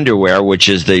type of underwear, which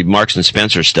is the Marks and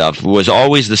Spencer stuff, was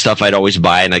always the stuff I'd always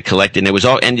buy, and I collected. And it was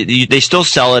and they still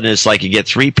sell it, and it's like you get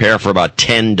 3 pair for about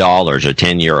 $10 or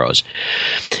 10 euros.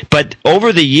 But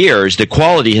over the years, the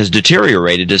quality has deteriorated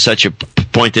to such a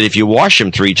point that if you wash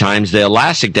them 3 times, the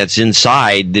elastic that's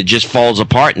inside that just falls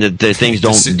apart, and the things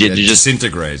don't just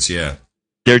disintegrates. Yeah,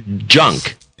 they're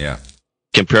junk. Yeah.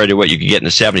 Compared to what you could get in the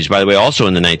 70s. By the way, also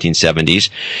in the 1970s,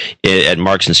 at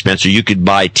Marks and Spencer, you could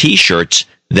buy T-shirts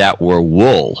that were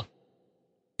wool.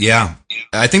 Yeah.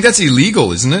 I think that's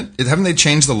illegal, isn't it? Haven't they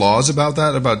changed the laws about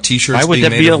that? About T-shirts Why would being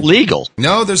that made be illegal?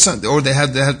 No, there's some, or they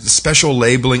had special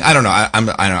labeling. I don't know. I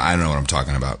don't know what I'm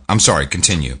talking about. I'm sorry.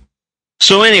 Continue.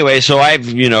 So anyway,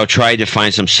 I've tried to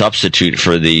find some substitute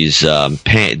for this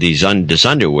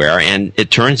underwear, and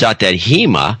it turns out that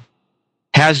Hema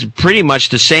has pretty much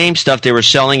the same stuff they were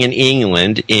selling in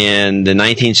England in the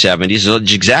 1970s. So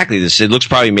it's exactly this. It looks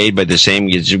probably made by the same.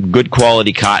 It's good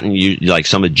quality cotton, like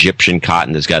some Egyptian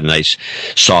cotton that's got a nice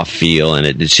soft feel, and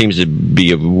it seems to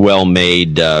be a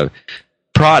well-made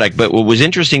product. But what was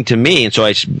interesting to me, and so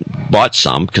I bought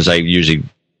some because I usually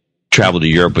travel to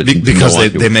Europe because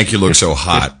they make you look so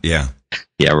hot. Yeah.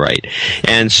 Yeah, right.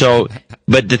 And so,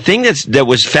 but the thing that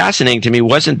was fascinating to me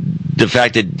wasn't the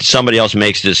fact that somebody else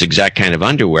makes this exact kind of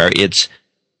underwear. It's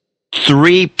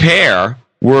 3 pair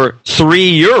were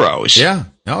 €3. Yeah.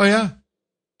 Oh, yeah.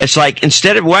 It's like,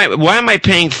 instead of, why am I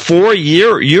paying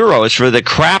 €4 for the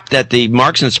crap that the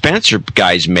Marks and Spencer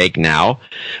guys make now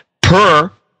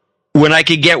when I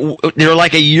could get, they're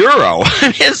like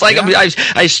 €1. It's like, yeah.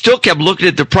 I still kept looking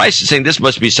at the price and saying, this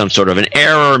must be some sort of an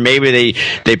error. Maybe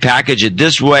they package it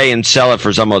this way and sell it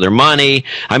for some other money.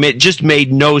 I mean, it just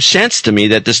made no sense to me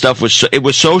that the stuff was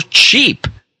so cheap.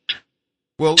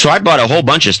 Well, so I bought a whole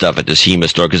bunch of stuff at this Hema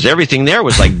store because everything there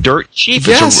was like dirt cheap.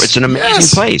 Yes, it's an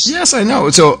amazing place. Yes, I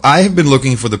know. So I have been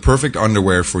looking for the perfect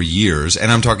underwear for years,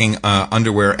 and I'm talking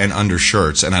underwear and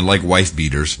undershirts, and I like wife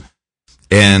beaters.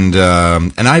 And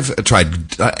I've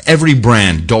tried every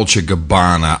brand, Dolce &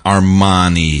 Gabbana,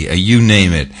 Armani, you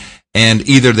name it. And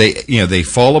either they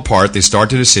fall apart, they start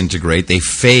to disintegrate, they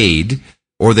fade,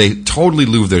 or they totally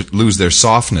lose their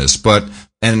softness. But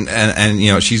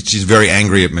and she's very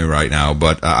angry at me right now.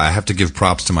 But I have to give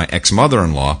props to my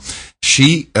ex-mother-in-law.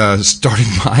 She started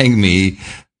buying me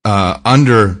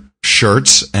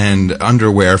undershirts and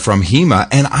underwear from Hema,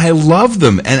 and I love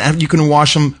them. And you can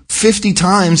wash them 50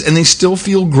 times, and they still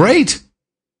feel great.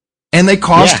 And they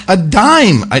cost a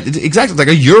dime. Exactly, like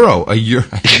 €1.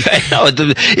 I know,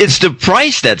 it's the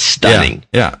price that's stunning.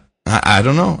 Yeah. I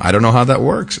don't know. I don't know how that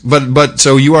works. But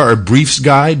so you are a briefs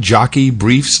guy, jockey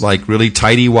briefs, like really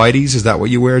tighty whities. Is that what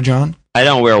you wear, John? I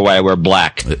don't wear white. I wear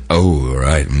black. Oh,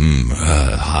 right.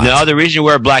 Hot. No, the reason you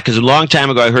wear black is a long time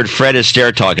ago I heard Fred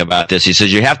Astaire talk about this. He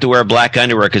says you have to wear black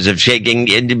underwear because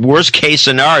in the worst case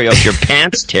scenario, if your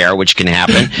pants tear, which can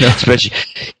happen, especially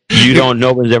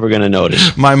nobody's ever going to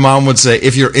notice. My mom would say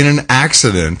if you're in an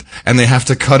accident and they have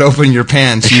to cut open your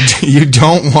pants, you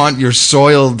don't want your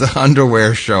soiled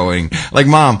underwear showing. Like,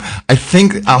 Mom, I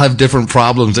think I'll have different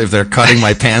problems if they're cutting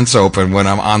my pants open when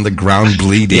I'm on the ground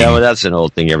bleeding. Yeah, well, that's an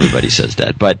old thing. Everybody says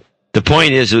that. But the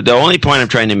point is, the only point I'm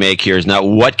trying to make here is not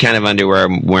what kind of underwear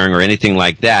I'm wearing or anything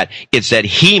like that. It's that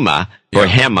Hema, or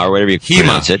Hema, or whatever you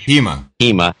pronounce it.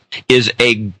 Hema is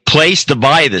a place to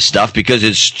buy this stuff because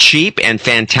it's cheap and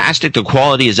fantastic. The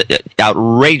quality is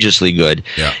outrageously good.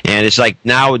 Yeah. And it's like,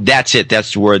 now that's it.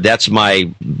 That's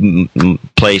my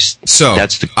place. So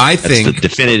that's the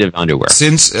definitive underwear.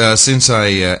 Since I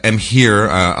am here,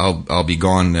 I'll be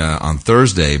gone on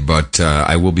Thursday, but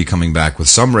I will be coming back with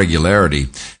some regularity.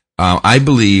 I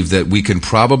believe that we can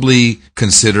probably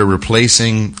consider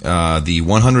replacing the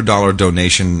 $100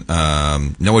 donation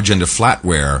No Agenda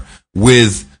flatware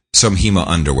with some HEMA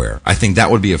underwear. I think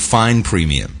that would be a fine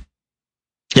premium.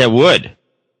 Yeah, it would.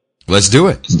 Let's do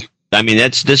it. I mean,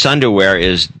 this underwear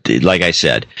is, like I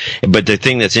said, but the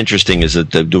thing that's interesting is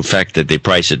that the fact that they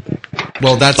price it.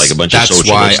 Well, that's like a bunch of that's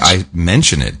why I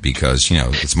mention it, because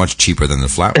it's much cheaper than the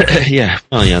flatware. Yeah,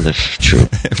 well, yeah, that's true.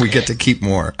 We get to keep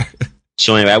more.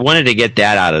 So anyway, I wanted to get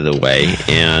that out of the way,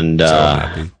 and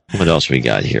what else we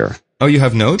got here? Oh, you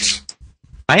have notes?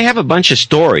 I have a bunch of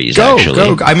stories. Go.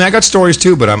 I mean, I got stories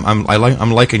too, but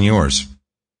I'm liking yours.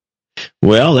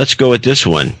 Well, let's go with this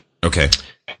one. Okay.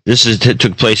 This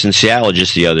took place in Seattle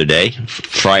just the other day,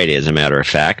 Friday, as a matter of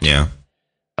fact. Yeah.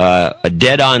 A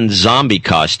dead-on zombie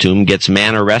costume gets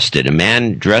man arrested. A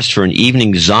man dressed for an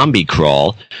evening zombie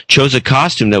crawl chose a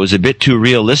costume that was a bit too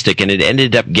realistic, and it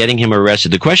ended up getting him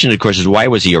arrested. The question, of course, is why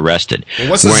was he arrested? Well,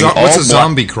 what's a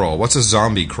zombie crawl? What's a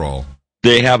zombie crawl?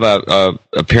 They have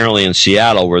apparently in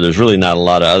Seattle, where there's really not a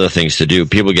lot of other things to do.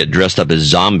 People get dressed up as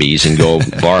zombies and go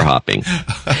bar hopping.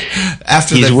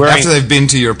 After they've been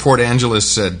to your Port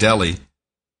Angeles deli,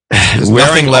 there's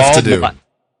nothing left to do.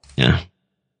 Yeah.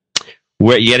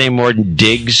 You get any more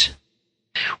digs?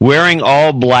 Wearing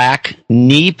all black,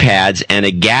 knee pads, and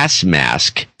a gas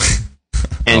mask,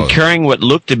 and carrying what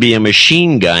looked to be a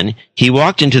machine gun, he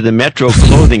walked into the Metro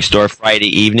clothing store Friday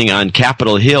evening on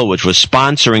Capitol Hill, which was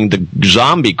sponsoring the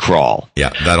zombie crawl. Yeah,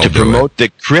 that'll to promote the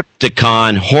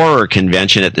Crypticon horror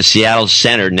convention at the Seattle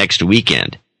Center next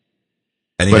weekend.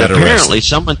 But apparently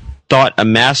someone thought a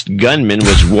masked gunman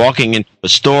was walking into a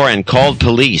store and called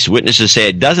police. Witnesses say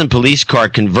a dozen police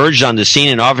cars converged on the scene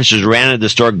and officers ran into the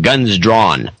store, guns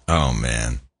drawn. Oh,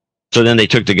 man. So then they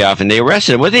took the guy off and they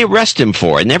arrested him. What did they arrest him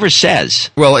for? It never says.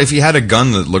 Well, if he had a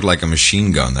gun that looked like a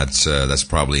machine gun, that's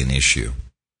probably an issue.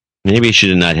 Maybe he should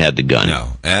have not had the gun.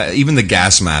 No. Even the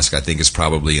gas mask, I think, is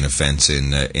probably an offense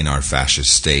in our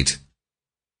fascist state.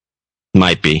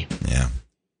 Might be. Yeah.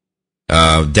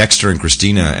 Dexter and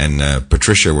Christina and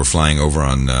Patricia were flying over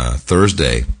on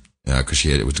Thursday because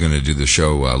she was going to do the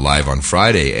show live on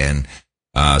Friday, and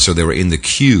so they were in the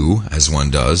queue, as one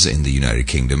does in the United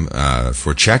Kingdom,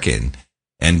 for check-in.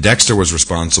 And Dexter was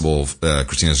responsible,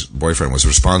 Christina's boyfriend was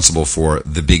responsible for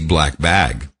the big black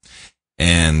bag.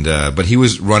 And but he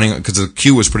was running, because the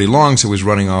queue was pretty long, so he was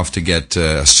running off to get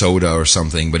a soda or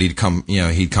something. But he'd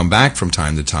come back from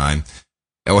time to time.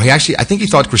 Well, I think he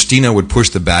thought Christina would push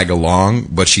the bag along,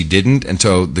 but she didn't. And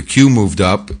so the queue moved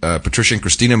up. Patricia and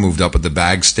Christina moved up, but the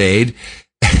bag stayed.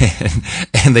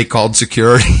 And they called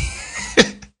security.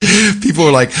 People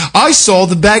were like, I saw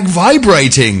the bag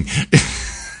vibrating.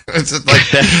 It's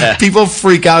like people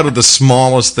freak out at the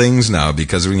smallest things now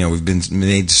because we've been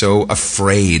made so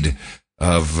afraid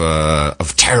of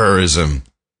terrorism.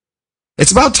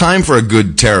 It's about time for a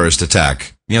good terrorist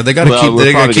attack. They got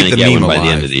to keep the meme alive by the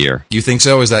end of the year. You think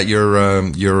so? Is that your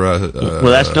well,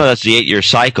 that's the 8-year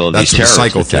cycle of these terrorist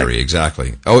cycle theory,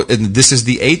 exactly. Oh, and this is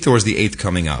the 8th, or is the 8th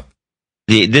coming up?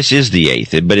 This is the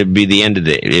 8th, but it'd be the end of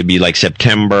it'd be like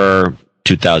September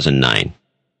 2009.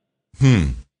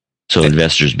 So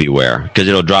investors beware, because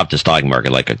it'll drop the stock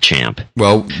market like a champ.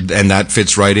 Well, and that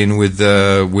fits right in with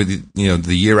the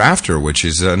year after, which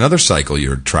is another cycle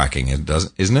you're tracking. It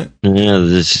does, isn't it? Yeah,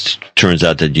 this turns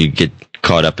out that you get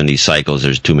caught up in these cycles.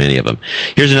 There's too many of them.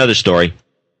 Here's another story.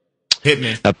 Hit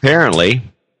me. Apparently,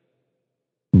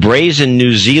 brazen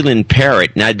New Zealand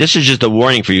parrot. Now, this is just a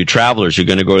warning for you travelers who are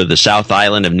going to go to the South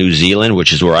Island of New Zealand,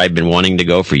 which is where I've been wanting to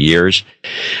go for years.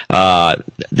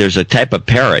 There's a type of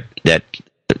parrot that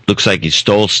looks like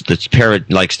this parrot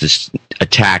likes to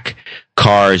attack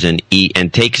cars and eat,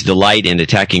 and takes delight in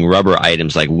attacking rubber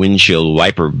items like windshield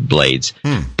wiper blades.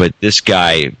 But this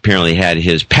guy apparently had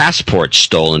his passport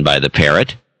stolen by the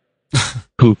parrot,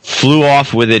 who flew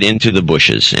off with it into the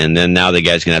bushes. And then now the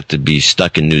guy's going to have to be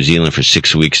stuck in New Zealand for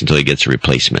 6 weeks until he gets a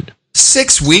replacement.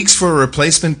 6 weeks for a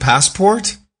replacement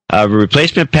passport? A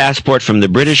replacement passport from the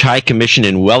British High Commission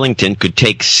in Wellington could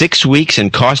take 6 weeks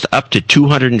and cost up to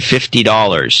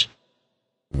 $250.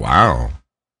 Wow.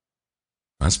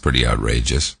 That's pretty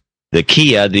outrageous. The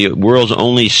Kia, the world's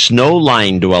only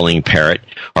snow-line-dwelling parrot,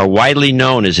 are widely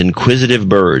known as inquisitive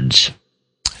birds.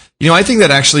 I think that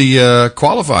actually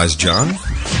qualifies, John.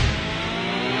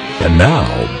 And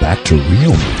now, back to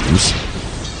real news.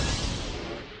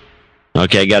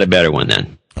 Okay, I got a better one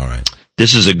then. All right.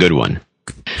 This is a good one.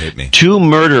 Hit me. 2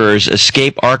 murderers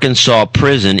escape Arkansas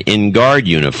prison in guard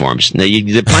uniforms. Now,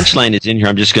 the punchline is in here.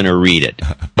 I'm just going to read it.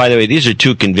 By the way, these are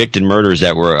 2 convicted murderers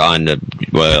that were on the...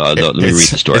 let me read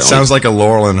the story. It sounds like a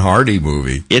Laurel and Hardy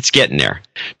movie. It's getting there.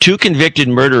 2 convicted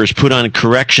murderers put on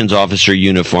corrections officer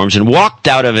uniforms and walked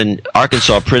out of an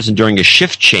Arkansas prison during a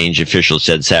shift change, officials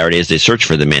said Saturday as they searched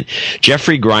for the men.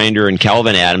 Jeffrey Grinder and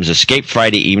Calvin Adams escaped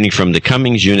Friday evening from the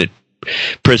Cummings Unit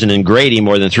prison in Grady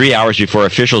more than 3 hours before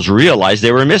officials realized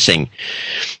they were missing.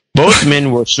 Both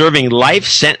men were serving life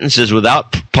sentences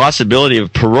without possibility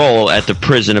of parole at the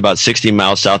prison about 60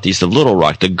 miles southeast of Little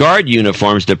Rock. The guard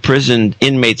uniforms the prison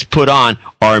inmates put on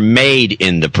are made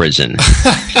in the prison.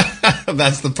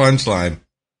 That's the punchline.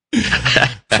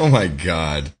 Oh, my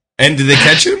God. And did they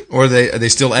catch him? Or are they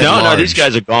still at large? No, these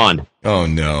guys are gone. Oh,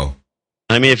 no.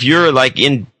 I mean, if you're like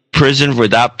in prison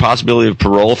without possibility of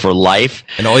parole for life,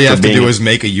 and all you have to do is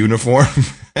make a uniform,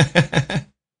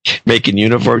 making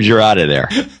uniforms, you're out of there.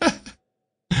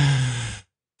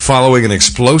 Following an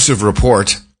explosive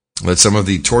report that some of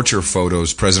the torture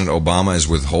photos President Obama is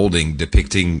withholding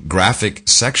depicting graphic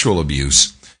sexual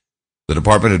abuse, the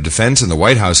Department of Defense and the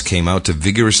White House came out to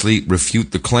vigorously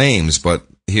refute the claims. But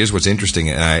here's what's interesting,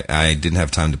 and I didn't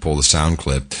have time to pull the sound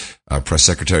clip. Press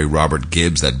Secretary Robert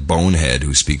Gibbs, that bonehead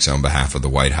who speaks on behalf of the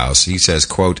White House, he says,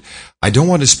 quote, "I don't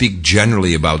want to speak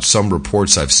generally about some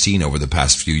reports I've seen over the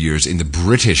past few years in the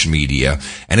British media,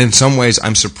 and in some ways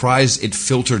I'm surprised it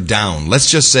filtered down. Let's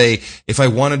just say if I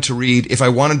wanted to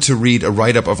read a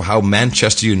write-up of how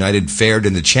Manchester United fared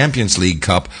in the Champions League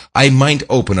Cup, I might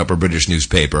open up a British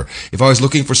newspaper. If I was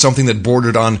looking for something that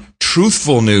bordered on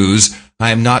truthful news,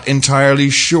 I am not entirely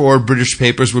sure British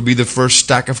papers would be the first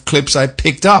stack of clips I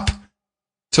picked up."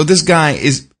 So this guy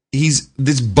he's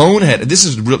this bonehead. This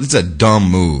is a dumb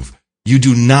move. You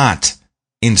do not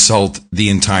insult the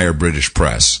entire British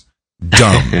press.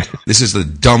 Dumb. This is the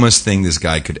dumbest thing this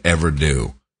guy could ever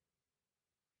do.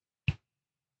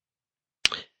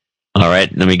 All right,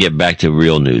 let me get back to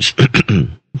real news.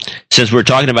 Since we're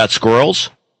talking about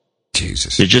squirrels,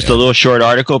 Jesus, there's just a little short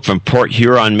article from Port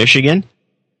Huron, Michigan.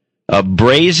 A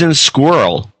brazen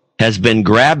squirrel has been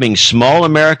grabbing small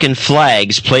American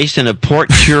flags placed in a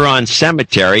Port Huron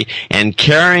cemetery and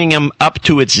carrying them up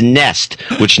to its nest,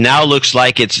 which now looks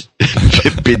like it's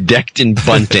bedecked in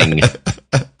bunting.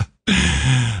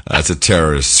 That's a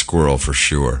terrorist squirrel for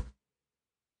sure.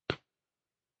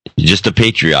 Just a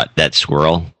patriot, that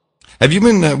squirrel. Have you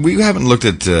been? We haven't looked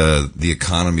at the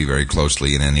economy very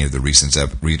closely in any of the recent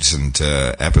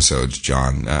episodes,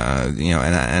 John.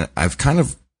 And I've kind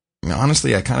of.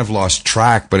 Honestly, I kind of lost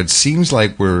track, but it seems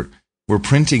like we're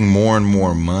printing more and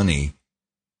more money,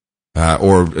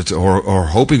 or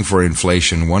hoping for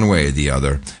inflation one way or the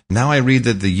other. Now I read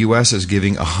that the U.S. is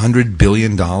giving $100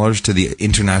 billion to the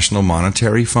International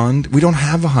Monetary Fund. We don't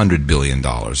have $100 billion.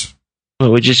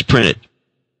 Well, we just print it.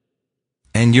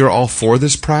 And you're all for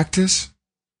this practice?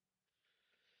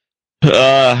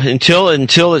 Until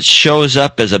it shows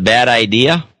up as a bad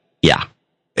idea, yeah.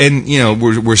 And,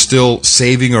 we're still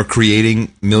saving or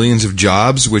creating millions of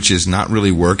jobs, which is not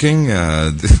really working.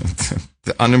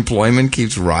 The unemployment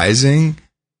keeps rising.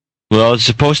 Well, it's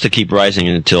supposed to keep rising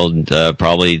until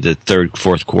probably the third,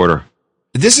 fourth quarter.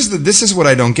 This is what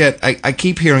I don't get. I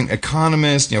keep hearing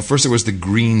economists. First it was the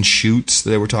green shoots.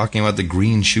 They were talking about the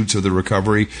green shoots of the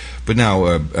recovery. But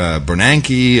now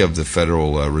Bernanke of the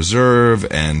Federal Reserve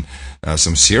and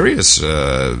some serious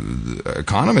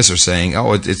economists are saying,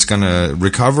 it's going to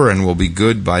recover and will be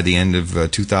good by the end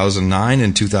of 2009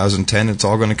 and 2010. It's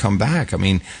all going to come back. I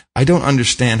mean, I don't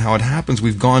understand how it happens.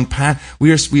 We've gone past. We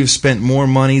have spent more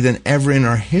money than ever in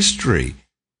our history.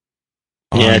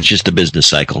 Yeah, it's just a business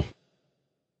cycle.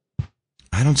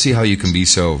 I don't see how you can be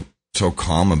so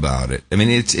calm about it. I mean,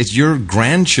 it's your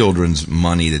grandchildren's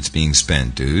money that's being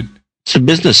spent, dude. It's a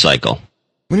business cycle.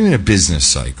 What do you mean a business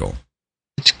cycle?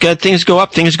 It's good. Things go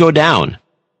up, things go down.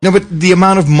 No, but the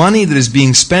amount of money that is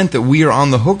being spent that we are on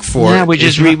the hook for. Yeah, we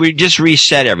just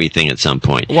reset everything at some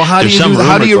point. Well, how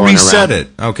do you reset it?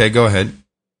 Okay, go ahead.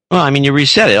 Well, I mean, you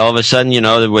reset it. All of a sudden, you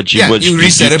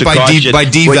reset it by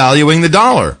devaluing the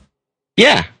dollar.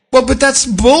 Yeah. Well, but that's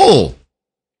bull.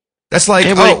 That's like,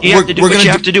 you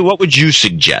have to do. What would you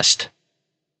suggest?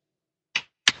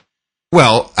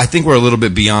 Well, I think we're a little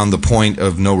bit beyond the point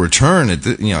of no return.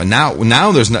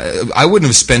 Now there's I wouldn't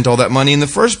have spent all that money in the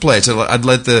first place. I'd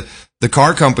let the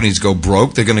car companies go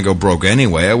broke. They're going to go broke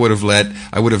anyway. I would have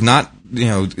not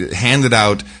handed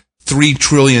out $3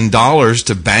 trillion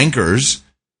to bankers.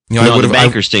 The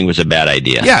bankers thing was a bad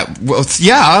idea. Yeah, well,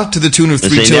 to the tune of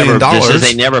 $3 trillion.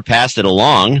 They never passed it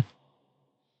along.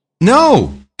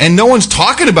 No. And no one's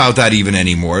talking about that even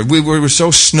anymore. We're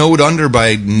so snowed under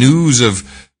by news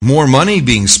of more money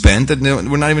being spent that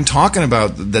we're not even talking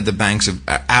about that the banks are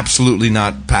absolutely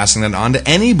not passing that on to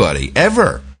anybody,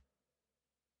 ever.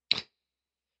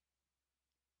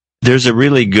 There's a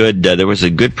really good, there was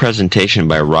a good presentation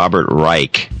by Robert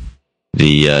Reich,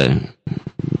 the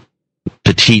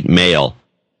petite male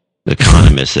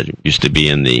economist that used to be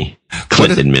in the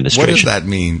Clinton administration. What does that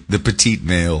mean, the petite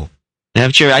male?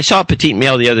 I saw a petite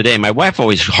male the other day. My wife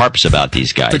always harps about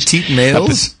these guys. Petite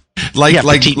males?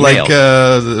 Petite male.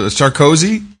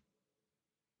 Sarkozy?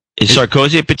 Is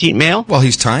Sarkozy a petite male? Well,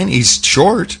 he's tiny. He's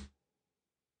short.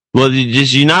 Well,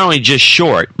 you're not only just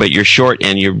short, but you're short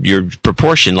and you're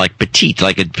proportioned like petite,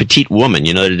 like a petite woman.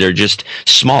 You know, they're just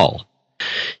small.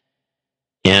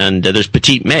 And there's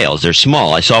petite males. They're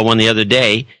small. I saw one the other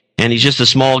day, and he's just a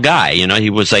small guy. You know, he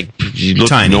looked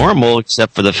tiny. Normal,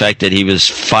 except for the fact that he was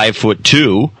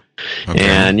 5'2",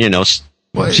 and you know,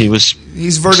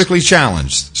 he's vertically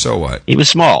challenged. So what? He was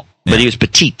small, but he was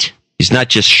petite. He's not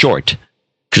just short.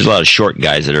 There's a lot of short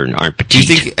guys that aren't petite.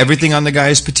 Do you think everything on the guy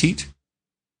is petite?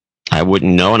 I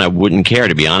wouldn't know, and I wouldn't care,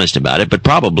 to be honest about it, but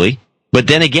probably. But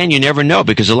then again, you never know,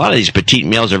 because a lot of these petite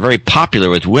males are very popular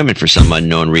with women for some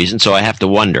unknown reason, so I have to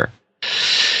wonder.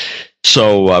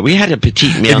 So we had a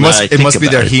petite male. It must be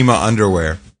their Hema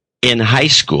underwear. In high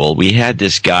school, we had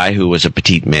this guy who was a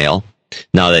petite male,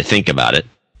 now that I think about it,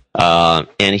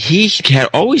 and he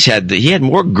had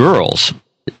more girls.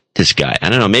 This guy, I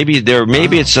don't know. Maybe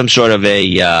it's some sort of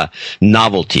a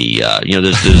novelty.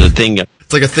 There's a thing.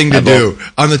 It's like a thing to do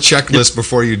on the checklist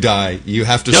before you die. You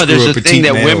have to. No, there's a thing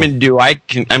that male. Women do.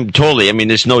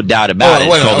 There's no doubt about it.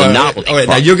 It's called a novelty.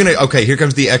 Now you're gonna. Okay, here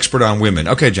comes the expert on women.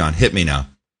 Okay, John, hit me now.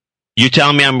 You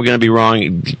tell me I'm going to be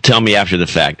wrong. Tell me after the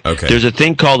fact. Okay. There's a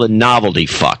thing called a novelty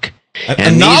fuck.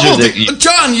 A novelty?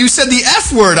 John, you said the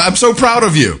F word. I'm so proud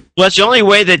of you. Well, it's the only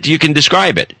way that you can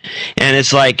describe it. And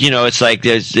it's like,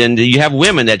 and you have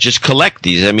women that just collect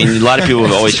these. I mean, a lot of people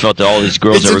have always felt that all these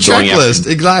girls that were going after.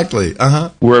 Exactly.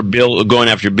 Were going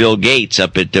after Bill Gates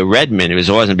up at the Redmond. It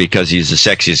wasn't because he's the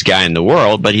sexiest guy in the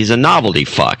world, but he's a novelty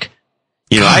fuck.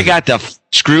 I got to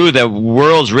screw the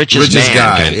world's richest man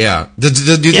guy. Yeah. Do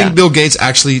you think Bill Gates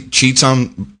actually cheats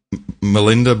on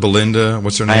Belinda?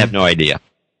 What's her name? I have no idea.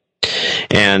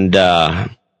 And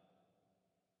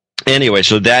anyway,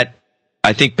 so that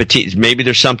I think petite. Maybe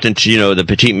there's something to the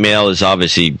petite male is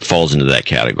obviously falls into that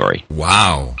category.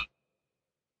 Wow.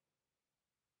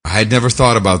 I had never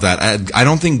thought about that. I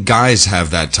don't think guys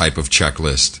have that type of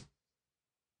checklist.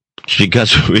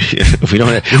 Because we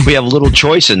have little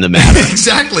choice in the matter.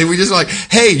 Exactly. We just like,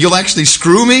 hey, you'll actually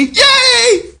screw me?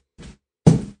 Yay!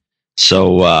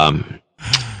 So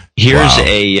here's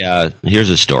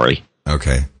a story.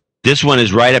 Okay. This one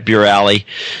is right up your alley.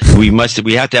 We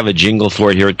have to have a jingle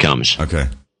for it. Here it comes. Okay.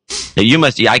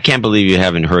 Now I can't believe you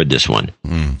haven't heard this one.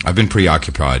 I've been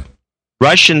preoccupied.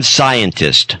 Russian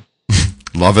scientist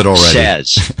love it already.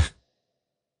 Says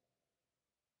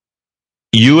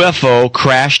UFO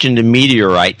crashed into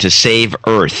meteorite to save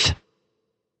Earth.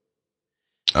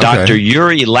 Okay. Dr.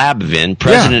 Yuri Labvin,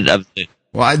 president of the...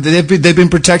 Well, they've been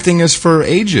protecting us for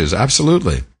ages.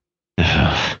 Absolutely.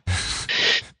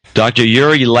 Dr.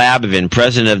 Yuri Labvin,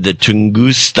 president of the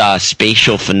Tunguska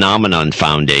Spatial Phenomenon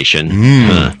Foundation.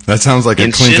 That sounds like a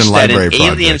Clinton library project.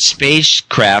 An alien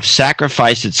spacecraft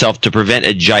sacrificed itself to prevent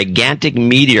a gigantic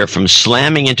meteor from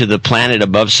slamming into the planet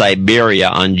above Siberia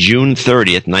on June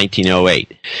 30th,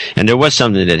 1908. And there was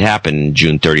something that happened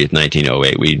June 30th,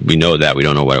 1908. We know that. We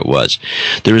don't know what it was.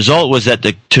 The result was that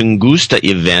the Tunguska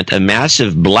event, a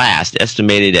massive blast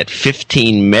estimated at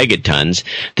 15 megatons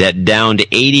that downed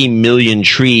 80 million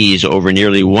trees over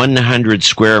nearly 100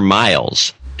 square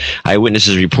miles.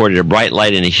 Eyewitnesses reported a bright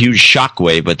light and a huge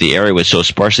shockwave, but the area was so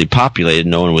sparsely populated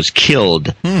no one was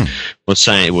killed.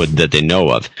 That they know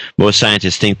of. Most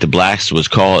scientists think the blast was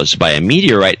caused by a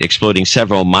meteorite exploding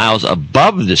several miles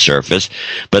above the surface,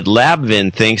 but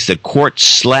Labvin thinks the quartz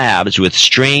slabs with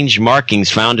strange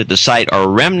markings found at the site are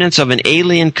remnants of an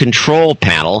alien control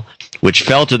panel which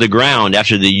fell to the ground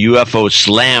after the UFO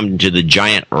slammed into the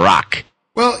giant rock.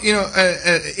 Well,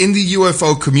 in the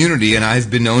UFO community, and I've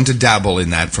been known to dabble in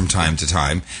that from time to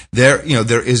time, there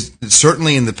is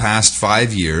certainly in the past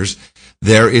 5 years,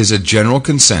 there is a general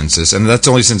consensus, and that's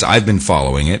only since I've been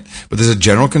following it, but there's a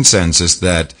general consensus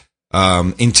that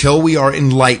until we are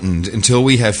enlightened, until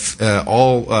we have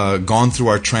all gone through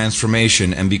our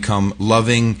transformation and become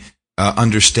loving,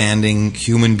 understanding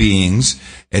human beings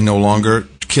and no longer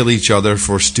kill each other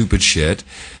for stupid shit,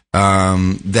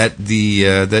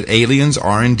 that aliens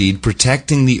are indeed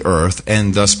protecting the Earth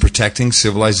and thus protecting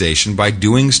civilization by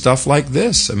doing stuff like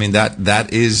this. I mean,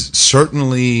 that is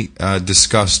certainly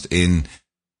discussed in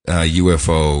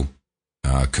UFO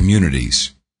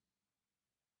communities.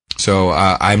 So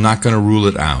I'm not going to rule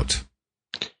it out.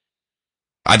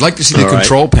 I'd like to see the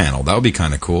control panel. That would be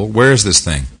kind of cool. Where is this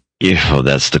thing? Yeah,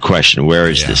 that's the question. Where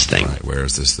is this thing? Right. Where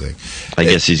is this thing? I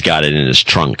guess he's got it in his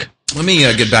trunk. Let me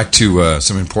get back to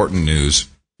some important news.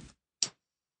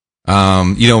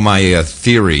 My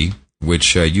theory,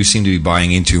 which you seem to be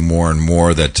buying into more and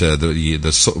more,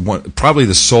 that probably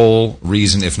the sole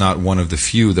reason, if not one of the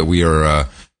few, that we are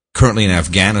currently in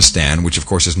Afghanistan, which of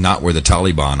course is not where the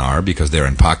Taliban are, because they're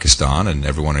in Pakistan, and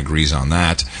everyone agrees on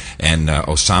that. And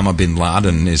Osama bin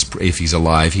Laden if he's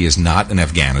alive, he is not in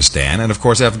Afghanistan. And of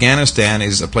course, Afghanistan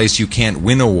is a place you can't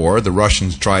win a war. The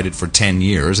Russians tried it for 10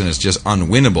 years, and it's just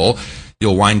unwinnable.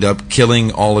 You'll wind up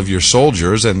killing all of your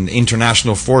soldiers, and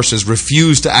international forces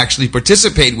refuse to actually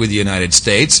participate with the United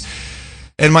States.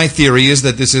 And my theory is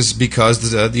that this is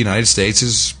because the United States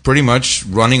is pretty much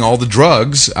running all the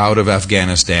drugs out of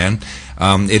Afghanistan.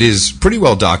 It is pretty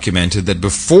well documented that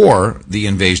before the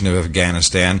invasion of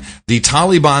Afghanistan, the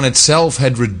Taliban itself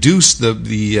had reduced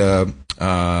the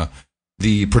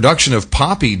production of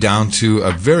poppy down to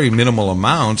a very minimal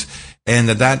amount, and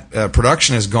that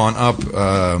production has gone up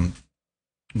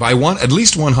by at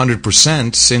least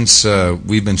 100% since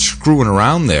we've been screwing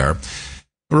around there.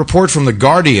 A report from The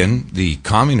Guardian, the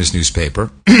communist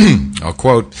newspaper, I'll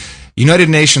quote, United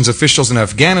Nations officials in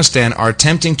Afghanistan are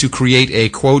attempting to create a,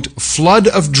 quote, flood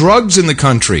of drugs in the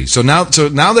country. So now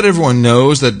that everyone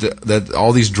knows that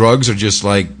all these drugs are just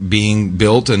like being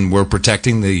built and we're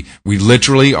protecting we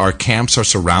literally, our camps are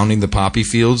surrounding the poppy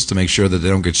fields to make sure that they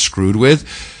don't get screwed with.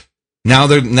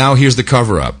 Now here's the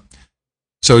cover up.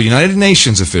 So United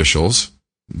Nations officials,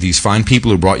 these fine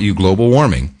people who brought you global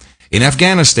warming, in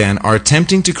Afghanistan are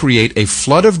attempting to create a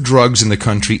flood of drugs in the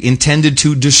country intended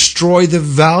to destroy the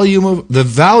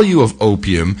value of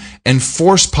opium and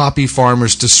force poppy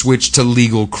farmers to switch to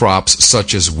legal crops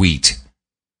such as wheat.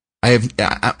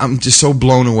 I'm just so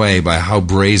blown away by how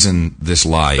brazen this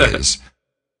lie is.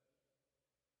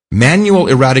 Manual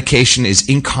eradication is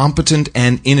incompetent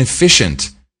and inefficient.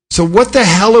 So what the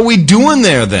hell are we doing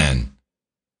there then?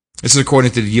 This is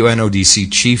according to the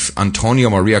UNODC chief Antonio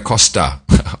Maria Costa,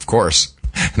 of course,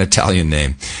 an Italian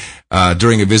name,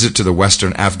 during a visit to the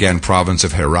western Afghan province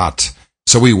of Herat.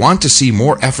 So we want to see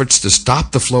more efforts to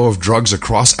stop the flow of drugs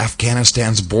across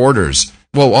Afghanistan's borders.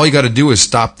 Well, all you got to do is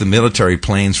stop the military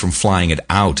planes from flying it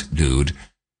out, dude.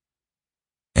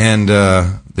 And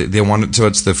they want it, so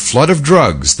it's the flood of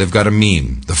drugs. They've got a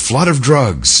meme. The flood of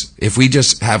drugs. If we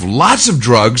just have lots of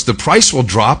drugs, the price will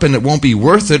drop and it won't be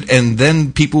worth it, and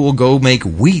then people will go make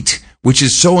wheat, which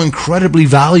is so incredibly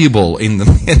valuable in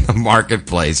the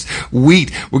marketplace.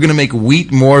 Wheat. We're going to make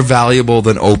wheat more valuable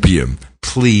than opium.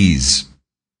 Please.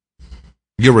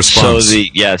 Your response.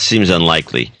 It seems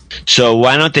unlikely. So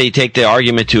why don't they take the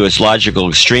argument to its logical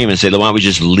extreme and say, why don't we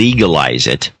just legalize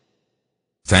it?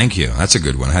 Thank you. That's a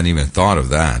good one. I hadn't even thought of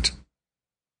that.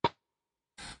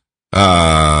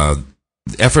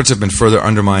 Efforts have been further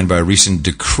undermined by a recent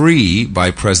decree by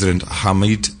President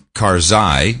Hamid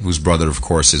Karzai, whose brother, of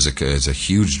course, is a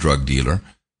huge drug dealer,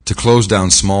 to close down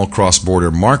small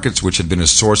cross-border markets, which had been a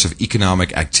source of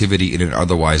economic activity in an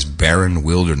otherwise barren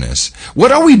wilderness.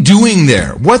 What are we doing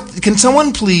there? Can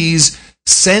someone please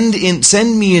send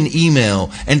me an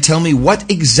email and tell me what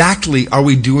exactly are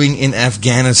we doing in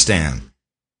Afghanistan?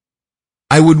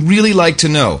 I would really like to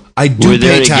know. I do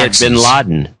pay taxes. We're there to get bin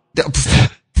Laden.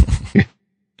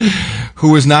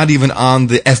 Who is not even on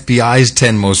the FBI's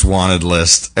 10 most wanted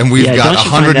list. And we've got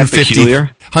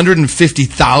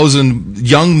 150,000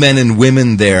 young men and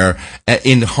women there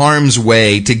in harm's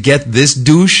way to get this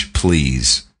douche,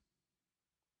 please.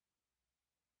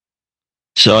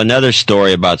 So another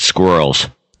story about squirrels.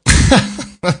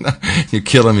 You're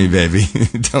killing me, baby.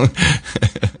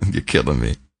 You're killing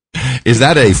me. Is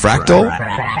that a fractal?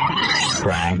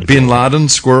 Bin Laden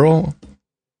squirrel?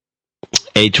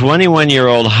 A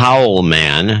 21-year-old Howell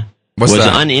man was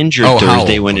uninjured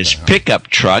Thursday when his pickup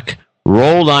truck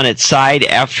rolled on its side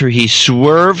after he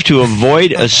swerved to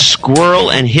avoid a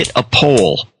squirrel and hit a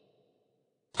pole.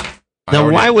 Now,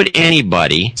 why would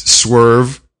anybody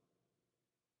swerve?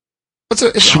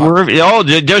 Swerve? Oh,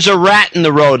 there's a rat in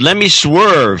the road. Let me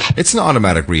swerve. It's an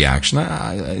automatic reaction.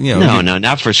 No,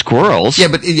 not for squirrels. Yeah,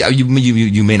 but you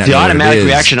may not. The automatic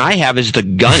reaction I have is to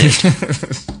gun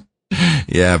it.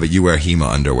 Yeah, but you wear Hema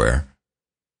underwear.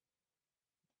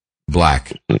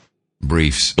 Black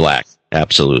briefs. Black,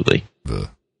 absolutely. Ugh.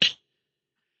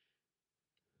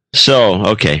 So,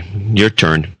 okay, your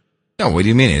turn. No, what do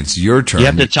you mean? It's your turn. You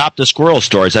have to top the squirrel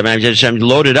stories. I mean, I'm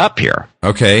loaded up here.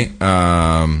 Okay.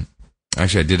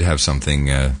 Actually, I did have something.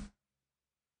 Let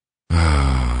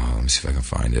me see if I can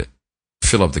find it.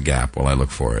 Fill up the gap while I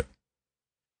look for it.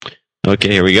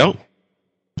 Okay, here we go.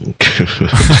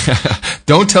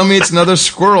 Don't tell me it's another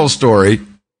squirrel story.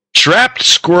 Trapped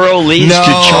squirrel leads to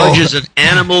charges of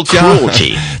animal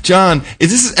cruelty. John,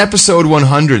 this is episode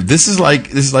 100. This is like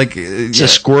it's a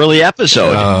squirrely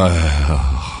episode.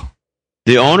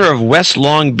 The owner of West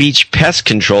Long Beach Pest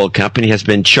Control Company has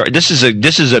been charged. This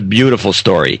is a beautiful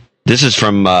story. This is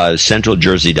from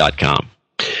CentralJersey.com.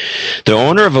 The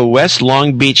owner of a West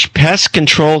Long Beach Pest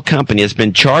Control Company has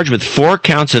been charged with 4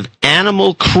 counts of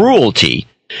animal cruelty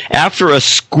after a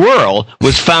squirrel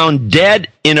was found dead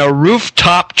in a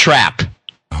rooftop trap.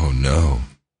 Oh, no.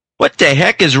 What the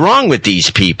heck is wrong with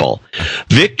these people?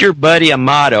 Victor Buddy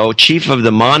Amato, chief of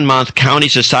the Monmouth County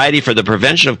Society for the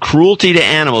Prevention of Cruelty to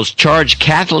Animals, charged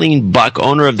Kathleen Buck,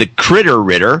 owner of the Critter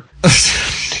Ritter,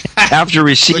 after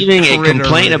receiving a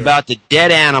complaint about the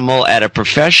dead animal at a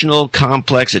professional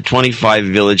complex at 25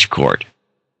 Village Court.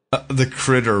 The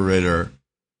Critter Ritter.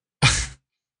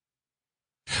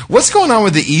 What's going on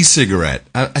with the e-cigarette?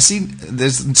 I see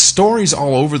there's stories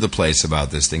all over the place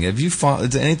about this thing. Have you is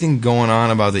there anything going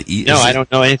on about the e? No, I don't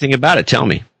know anything about it. Tell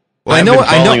me. Well, I know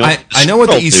what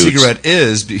the e-cigarette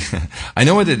is. I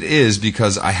know what it is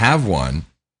because I have one.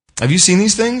 Have you seen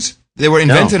these things? They were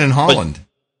invented in Holland.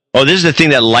 This is the thing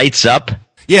that lights up?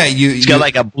 Yeah, it's got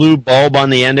like a blue bulb on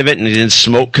the end of it, and then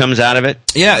smoke comes out of it.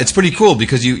 Yeah, it's pretty cool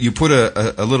because you put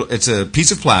a little. It's a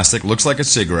piece of plastic, looks like a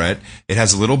cigarette. It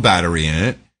has a little battery in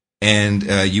it, and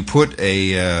you put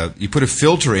a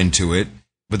filter into it.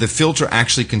 But the filter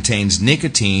actually contains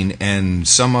nicotine and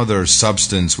some other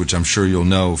substance, which I'm sure you'll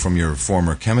know from your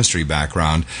former chemistry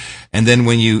background. And then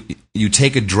when you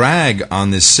take a drag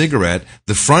on this cigarette,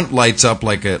 the front lights up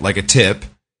like a tip,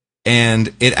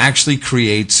 and it actually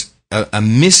creates a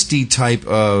misty type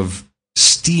of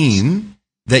steam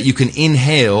that you can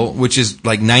inhale, which is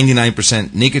like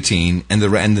 99% nicotine, and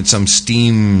then some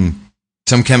steam,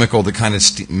 some chemical that kind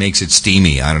of makes it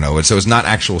steamy. I don't know. So it's not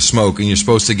actual smoke, and you're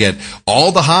supposed to get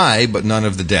all the high, but none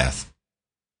of the death.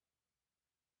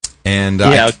 And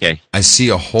I see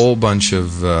a whole bunch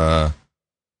of. There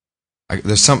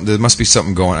must be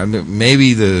something going on.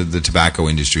 Maybe the tobacco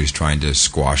industry is trying to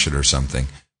squash it or something.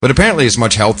 But apparently it's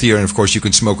much healthier, and of course you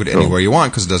can smoke it anywhere you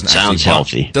want because it doesn't sounds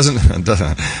healthy. Doesn't.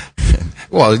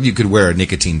 Well, you could wear a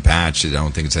nicotine patch. I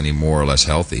don't think it's any more or less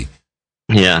healthy.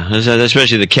 Yeah,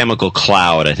 especially the chemical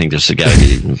cloud. I think there's got to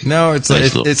be. No, it's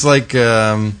like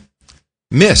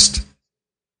mist.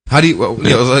 How do you?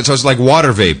 So it's like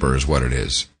water vapor is what it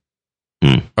is.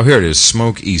 Oh, here it is.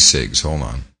 Smoke e-cigs. Hold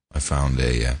on, I found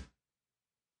a.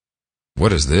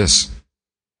 What is this?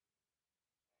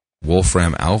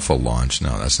 Wolfram Alpha launch.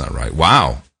 No, that's not right.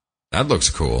 Wow. That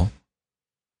looks cool.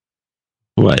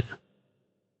 What?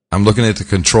 I'm looking at the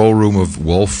control room of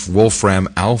Wolfram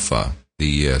Alpha,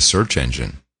 the search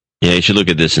engine. Yeah, you should look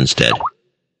at this instead.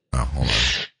 Oh, hold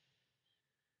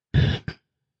on.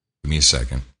 Give me a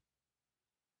second.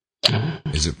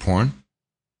 Is it porn?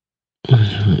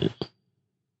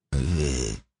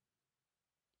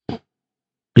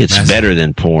 It's better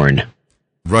than porn.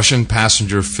 Russian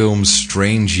passenger films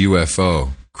strange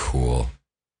UFO. Cool.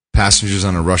 Passengers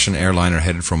on a Russian airliner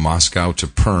headed from Moscow to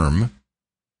Perm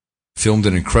filmed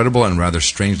an incredible and rather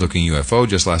strange-looking UFO.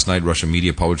 Just last night, Russian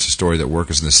media published a story that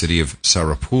workers in the city of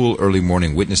Sarapul early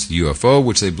morning witnessed the UFO,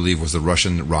 which they believe was the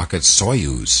Russian rocket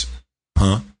Soyuz.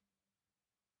 However,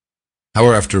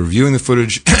 after reviewing the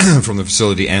footage from the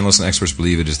facility, analysts and experts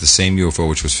believe it is the same UFO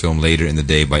which was filmed later in the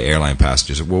day by airline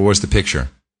passengers. Well, where's the picture?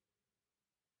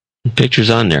 The picture's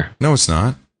on there. No, it's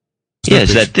not.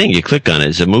 It's that thing. You click on it.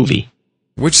 It's a movie.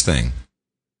 Which thing?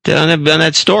 On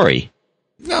that story.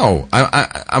 No,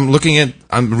 I'm looking at.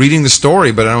 I'm reading the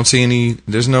story, but I don't see any.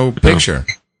 There's no picture.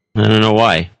 I don't know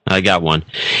why. I got one.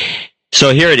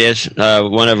 So here it is.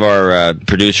 One of our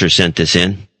producers sent this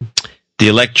in. The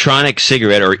electronic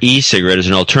cigarette or e-cigarette is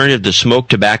an alternative to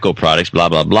smoked tobacco products, blah,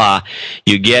 blah, blah.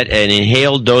 You get an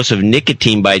inhaled dose of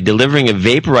nicotine by delivering a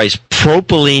vaporized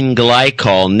propylene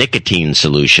glycol nicotine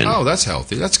solution. Oh, that's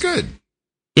healthy. That's good.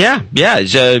 Yeah.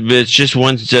 It's just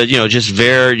one, just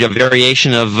a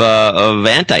variation of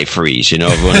antifreeze,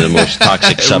 of one of the most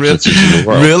toxic substances in the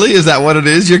world. Really? Is that what it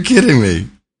is? You're kidding me.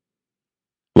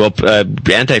 Well,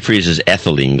 antifreeze is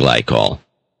ethylene glycol.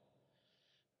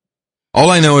 All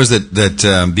I know is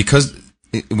that because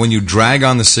when you drag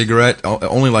on the cigarette,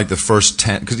 only like the first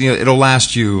 10, because it'll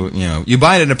last you. You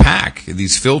buy it in a pack,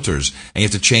 these filters, and you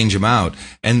have to change them out.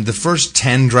 And the first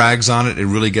 10 drags on it, it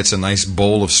really gets a nice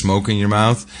bowl of smoke in your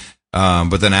mouth.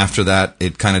 But then after that,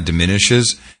 it kind of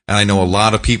diminishes. And I know a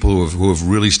lot of people who have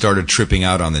really started tripping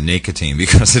out on the nicotine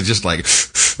because they're just like,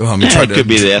 it could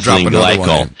be the ethylene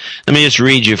glycol. Let me just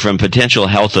read you from potential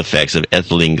health effects of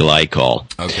ethylene glycol.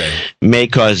 Okay. May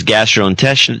cause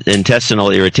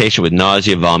gastrointestinal irritation with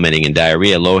nausea, vomiting, and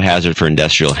diarrhea. Low hazard for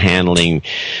industrial handling.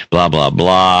 Blah blah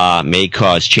blah. May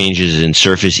cause changes in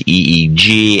surface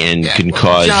EEG and can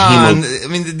cause. John, I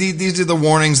mean, these are the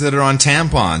warnings that are on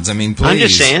tampons. I mean, please. I'm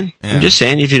just saying. Yeah. I'm just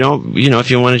saying. If you don't,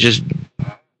 if you want to just.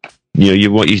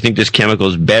 You think this chemical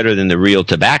is better than the real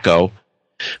tobacco,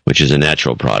 which is a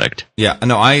natural product. Yeah,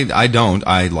 no, I don't.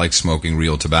 I like smoking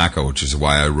real tobacco, which is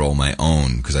why I roll my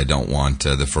own, because I don't want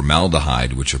the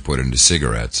formaldehyde, which are put into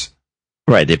cigarettes.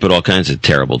 Right, they put all kinds of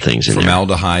terrible things in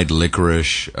formaldehyde,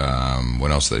 licorice,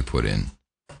 what else do they put in?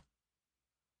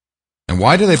 And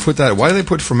why do they put that? Why do they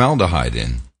put formaldehyde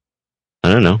in?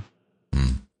 I don't know.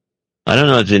 I don't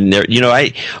know if in there.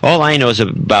 All I know is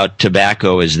about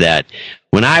tobacco is that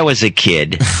when I was a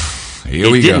kid,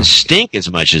 it didn't stink as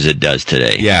much as it does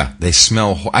today. Yeah, they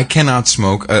smell. I cannot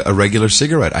smoke a regular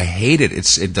cigarette. I hate it.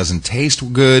 It doesn't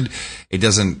taste good.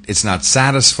 It's not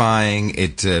satisfying.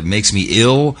 It makes me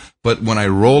ill. But when I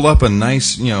roll up a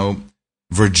nice,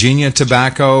 Virginia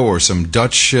tobacco or some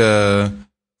Dutch,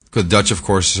 because Dutch, of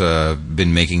course,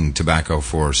 been making tobacco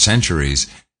for centuries.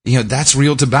 That's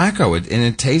real tobacco, and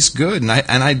it tastes good, and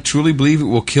I truly believe it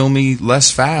will kill me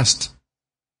less fast.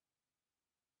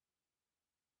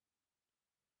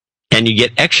 And you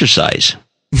get exercise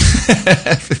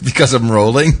because I'm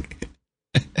rolling.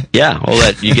 Yeah, all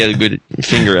that you get a good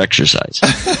finger exercise.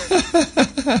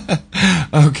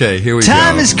 Okay, here we go.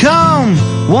 Time has come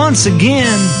once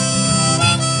again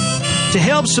to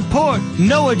help support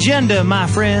No Agenda, my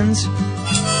friends.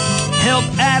 Help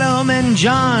Adam and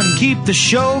John keep the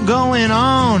show going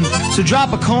on. So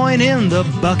drop a coin in the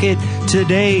bucket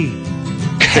today.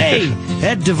 Hey,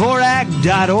 at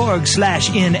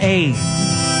Dvorak.org/NA.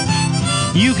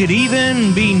 You could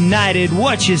even be knighted,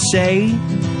 what you say?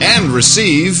 And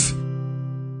receive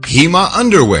HEMA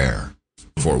underwear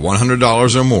for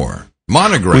 $100 or more.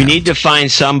 Monogram. We need to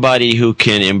find somebody who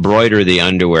can embroider the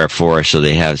underwear for us so So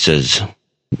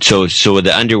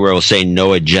the underwear will say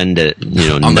no agenda,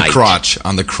 on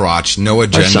the crotch, no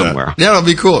agenda. Or somewhere. Yeah, it'll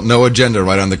be cool. No agenda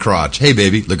right on the crotch. Hey,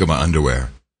 baby, look at my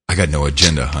underwear. I got no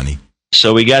agenda, honey.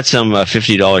 So we got some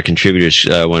 $50 contributors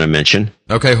I want to mention.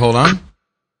 Okay, hold on.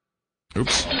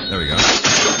 Oops, there we go.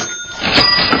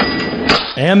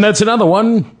 And that's another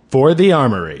one for the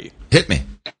Armory. Hit me.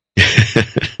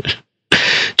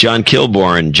 John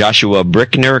Kilborn, Joshua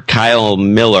Brickner, Kyle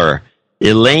Miller,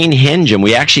 Elaine Hengem.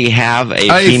 We actually have a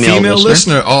female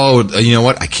listener. Oh, you know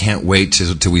what? I can't wait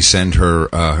till we send her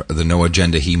the No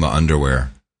Agenda HEMA underwear.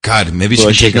 God, maybe she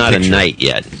can take a picture. She's not a knight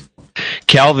yet.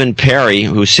 Calvin Perry,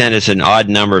 who sent us an odd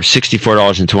number of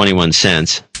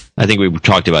 $64.21. I think we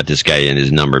talked about this guy and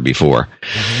his number before.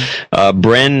 Mm-hmm.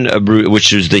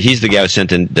 Bren, he's the guy who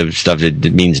sent in the stuff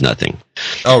that means nothing.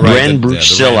 Oh, right. Bren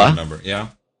Brusilla. Yeah.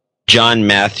 John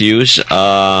Matthews.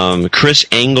 Chris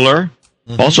Engler.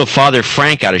 Mm-hmm. Also, Father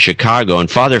Frank out of Chicago,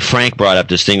 and Father Frank brought up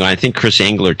this thing. I think Chris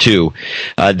Engler too.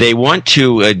 They want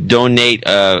to donate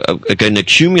an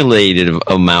accumulated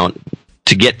amount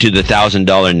to get to the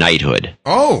 $1,000 knighthood.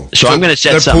 Oh, so I'm going to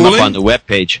set something up on the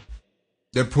webpage.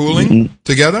 They're pooling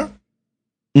together?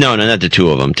 No, not the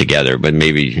two of them together, but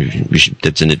maybe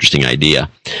that's an interesting idea.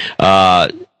 On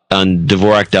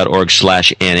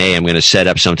Dvorak.org/NA, I'm going to set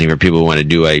up something for people who want to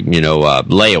do a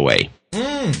layaway.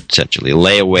 Essentially,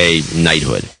 layaway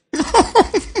knighthood.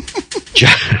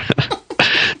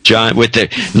 John, with the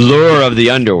lure of the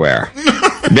underwear.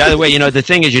 By the way, the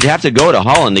thing is, you'd have to go to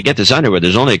Holland to get this underwear.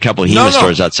 There's only a couple HEMA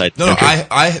stores outside.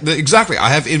 Exactly. I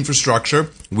have infrastructure.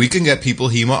 We can get people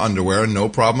HEMA underwear, no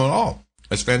problem at all.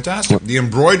 That's fantastic. The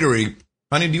embroidery,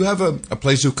 honey. Do you have a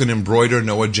place who can embroider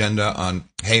No Agenda on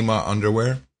HEMA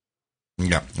underwear?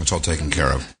 Yeah, that's all taken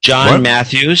care of. John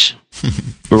Matthews,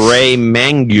 Ray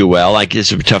Manguel.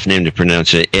 It's a tough name to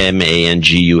pronounce. It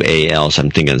Mangual. So I'm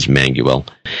thinking it's Manguel,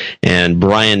 and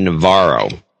Brian Navarro.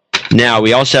 Now,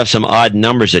 we also have some odd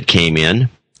numbers that came in.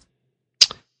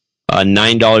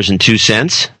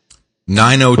 $9.02.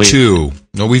 902.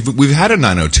 No, we've had a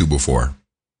 902 before.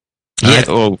 Yeah,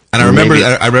 and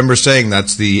I remember saying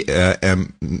that's the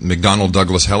McDonnell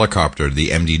Douglas helicopter, the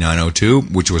MD 902,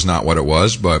 which was not what it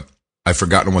was, but I've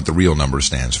forgotten what the real number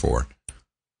stands for.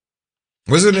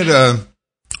 Wasn't it a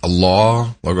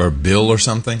law or a bill or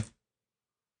something?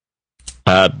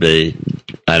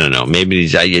 I don't know. Maybe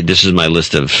this is my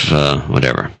list of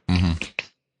whatever. Mm-hmm.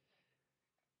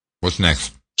 What's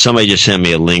next? Somebody just sent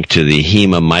me a link to the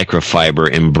Hema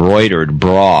microfiber embroidered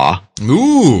bra.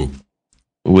 Ooh.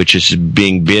 Which is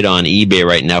being bid on eBay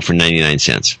right now for 99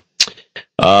 cents.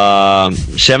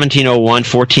 1701,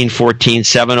 1414,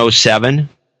 707.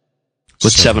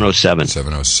 What's 707?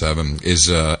 707 is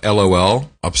LOL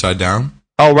upside down.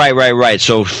 Oh, right.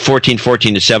 So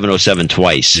 1414 to 707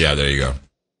 twice. Yeah, there you go.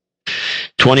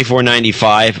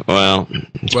 $24.95. Well,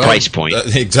 price point.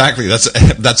 Exactly. That's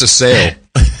a sale.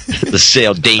 The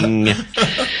sale, ding.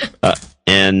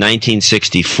 And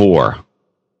 1964,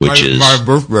 which is my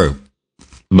birthday.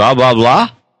 Blah blah blah.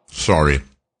 Sorry,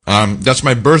 that's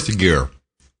my birth gear.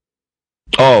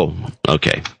 Oh,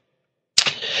 okay.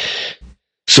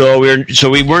 So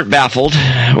we weren't baffled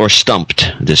or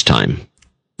stumped this time.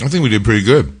 I think we did pretty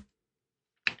good.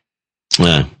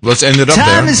 Let's end it up Time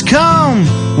there. Time has come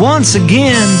once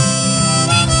again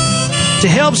to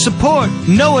help support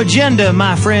No Agenda,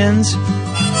 my friends.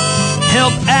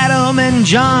 Help Adam and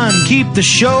John keep the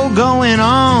show going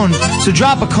on. So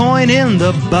drop a coin in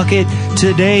the bucket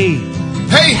today.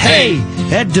 Hey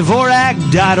at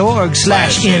Dvorak.org/NA.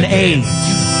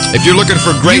 If you're looking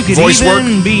for great voice work, you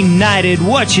could even be knighted.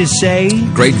 What you say?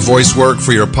 Great voice work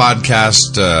for your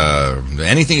podcast.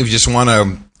 Anything if you just want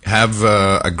to have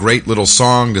a great little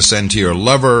song to send to your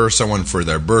lover or someone for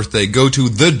their birthday, go to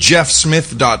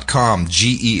thejeffsmith.com.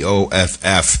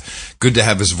 GEOFF. Good to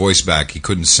have his voice back. He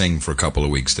couldn't sing for a couple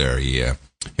of weeks there. He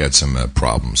had some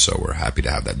problems, so we're happy to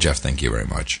have that. Jeff, thank you very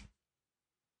much.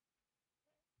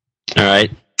 All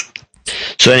right.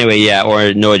 So anyway,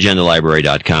 or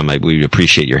noagendalibrary.com. We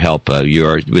appreciate your help.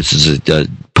 This is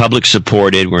public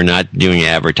supported. We're not doing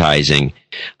advertising.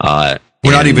 We're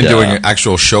not even doing an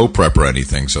actual show prep or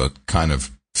anything, so it kind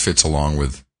of fits along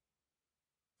with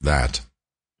that.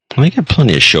 We got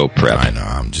plenty of show prep. I know.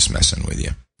 I'm just messing with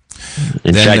you.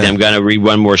 In fact, I'm going to read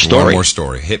one more story. One more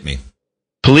story. Hit me.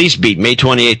 Police beat, May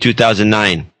 28,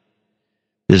 2009.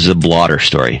 This is a blotter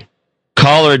story.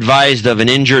 Caller advised of an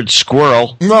injured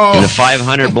squirrel in the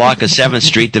 500 block of 7th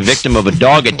Street, the victim of a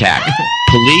dog attack.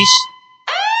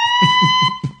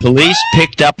 Police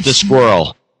picked up the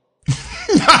squirrel.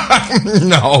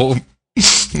 No.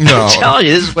 I'm telling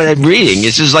you, this is what I'm reading.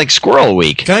 This is like Squirrel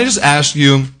Week. Can I just ask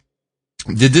you,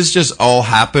 did this just all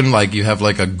happen like you have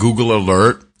like a Google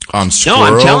alert on Squirrel? No,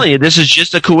 I'm telling you, this is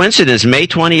just a coincidence. May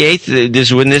 28th,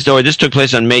 this took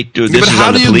place on May. This but is how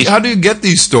on the do police. How do you get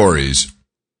these stories?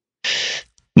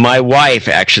 My wife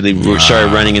actually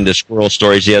started running into squirrel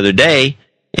stories the other day,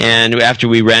 and after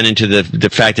we ran into the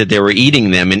fact that they were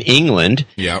eating them in England,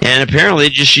 and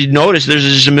apparently she noticed there's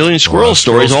just a million squirrel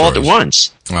stories all at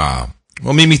once. Well,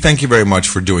 Mimi, thank you very much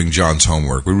for doing John's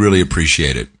homework. We really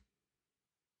appreciate it.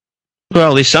 Well,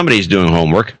 at least somebody's doing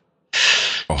homework.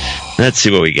 Let's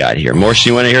see what we got here. Morse,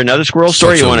 you want to hear another squirrel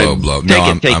story? Such you want low to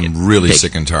blow. I'm really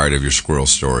sick and tired of your squirrel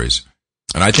stories.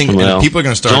 And I think people are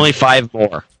going to start. There's only 5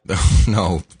 more.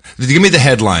 No, give me the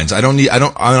headlines.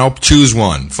 I'll choose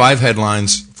one. 5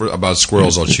 headlines about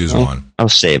squirrels. I'll choose one. I'll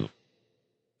save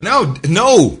them.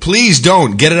 No, please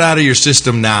don't. Get it out of your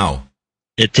system now.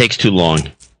 It takes too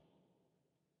long.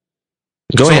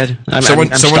 Go ahead. I'm not going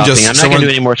to do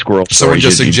any more squirrel stories. Someone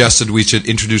just suggested we should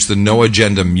introduce the No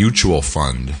Agenda Mutual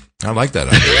Fund. I like that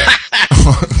idea.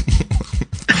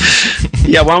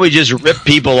 Yeah, why don't we just rip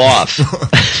people off?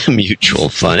 Mutual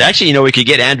fund. Actually, we could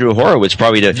get Andrew Horowitz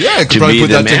probably to be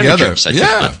the manager of such a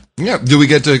fund. Yeah. Do we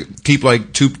get to keep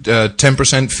like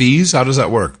 10% fees? How does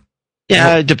that work?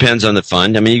 Yeah, it depends on the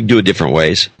fund. I mean, you can do it different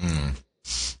ways.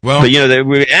 Well, but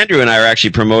Andrew and I are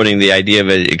actually promoting the idea of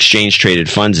exchange-traded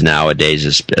funds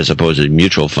nowadays, as opposed to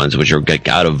mutual funds, which are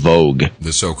out of vogue.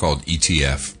 The so-called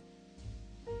ETF.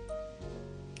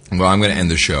 Well, I'm going to end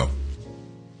the show.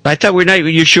 I thought we're not.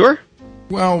 You sure?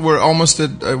 Well, we're almost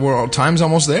time's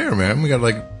almost there, man. We got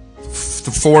like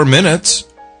 4 minutes.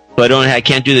 But I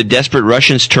can't do the desperate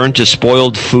Russians turn to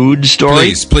spoiled food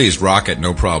story. Please, rock it.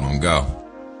 No problem. Go.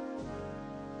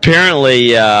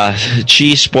 Apparently,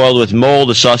 cheese spoiled with mold.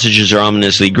 The sausages are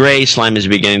ominously gray. Slime is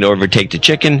beginning to overtake the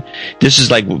chicken. This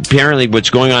is apparently what's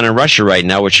going on in Russia right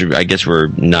now, which I guess we're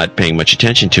not paying much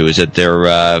attention to, is that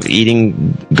they're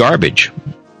eating garbage.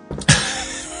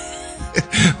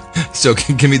 So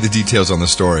give me the details on the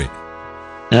story.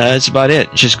 That's about it.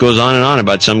 It just goes on and on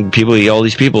about all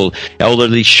these people,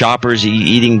 elderly shoppers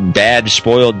eating bad,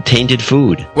 spoiled, tainted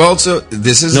food. Well, so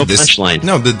this is punchline.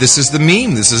 No, this is the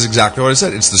meme. This is exactly what I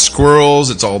said. It's the squirrels.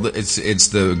 It's it's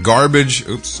the garbage.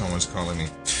 Oops, someone's calling me.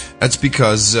 That's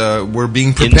because we're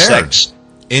being prepared.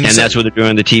 And that's what they're doing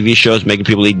on the TV shows, making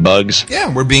people eat bugs.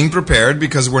 Yeah, we're being prepared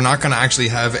because we're not going to actually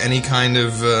have any kind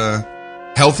of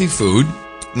healthy food.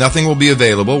 Nothing will be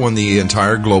available when the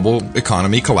entire global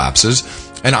economy collapses.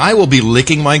 And I will be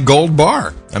licking my gold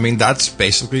bar. I mean, that's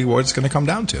basically what it's going to come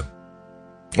down to.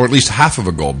 Or at least half of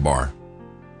a gold bar.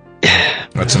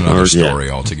 That's another story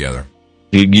altogether.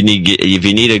 If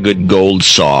you need a good gold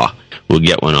saw, we'll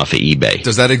get one off of eBay.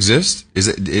 Does that exist? Is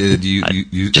it?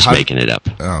 Just making it up.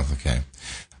 Oh, okay.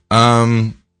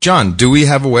 John, do we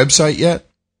have a website yet?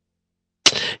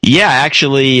 Yeah,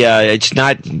 actually, it's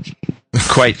not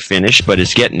quite finished, but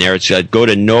it's getting there. It's go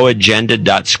to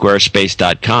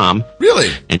noagenda.squarespace.com. Really?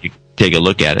 And you take a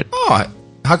look at it. Oh,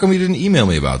 how come you didn't email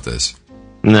me about this?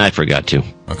 No, I forgot to.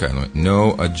 Okay,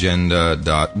 noagenda.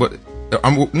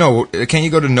 No, can't you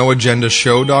go to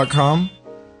noagendashow.com?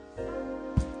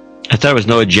 I thought it was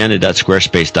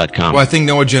noagenda.squarespace.com. Well, I think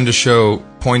No Agenda Show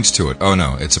points to it. Oh,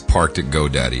 no, it's parked at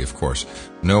GoDaddy, of course.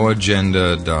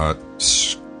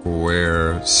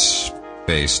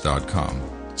 noagenda.squarespace.com.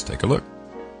 Let's take a look.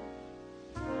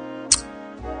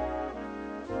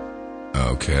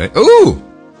 Okay. Ooh!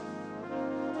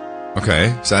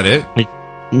 Okay, is that it?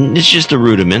 It's just the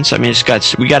rudiments. I mean,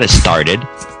 we got it started.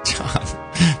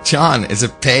 John, it's a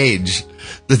page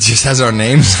that just has our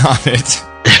names on it.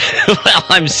 Well,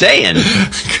 I'm saying.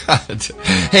 God.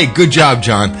 Hey, good job,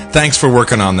 John. Thanks for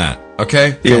working on that.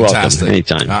 Okay? You're Fantastic. welcome.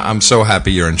 Anytime. I'm so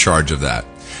happy you're in charge of that.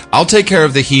 I'll take care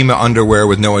of the HEMA underwear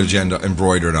with No Agenda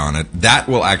embroidered on it. That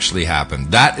will actually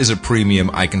happen. That is a premium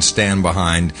I can stand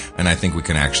behind, and I think we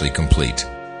can actually complete.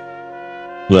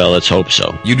 Well, let's hope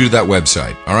so. You do that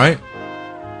website, all right?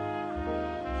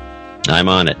 I'm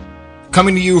on it.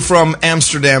 Coming to you from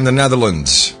Amsterdam, the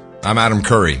Netherlands, I'm Adam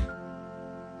Curry.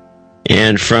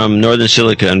 And from Northern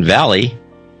Silicon Valley,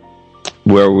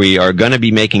 where we are going to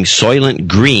be making Soylent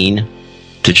Green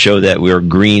to show that we're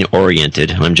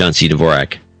green-oriented, I'm John C.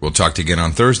 Dvorak. We'll talk to you again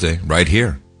on Thursday, right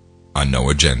here on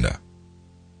No Agenda.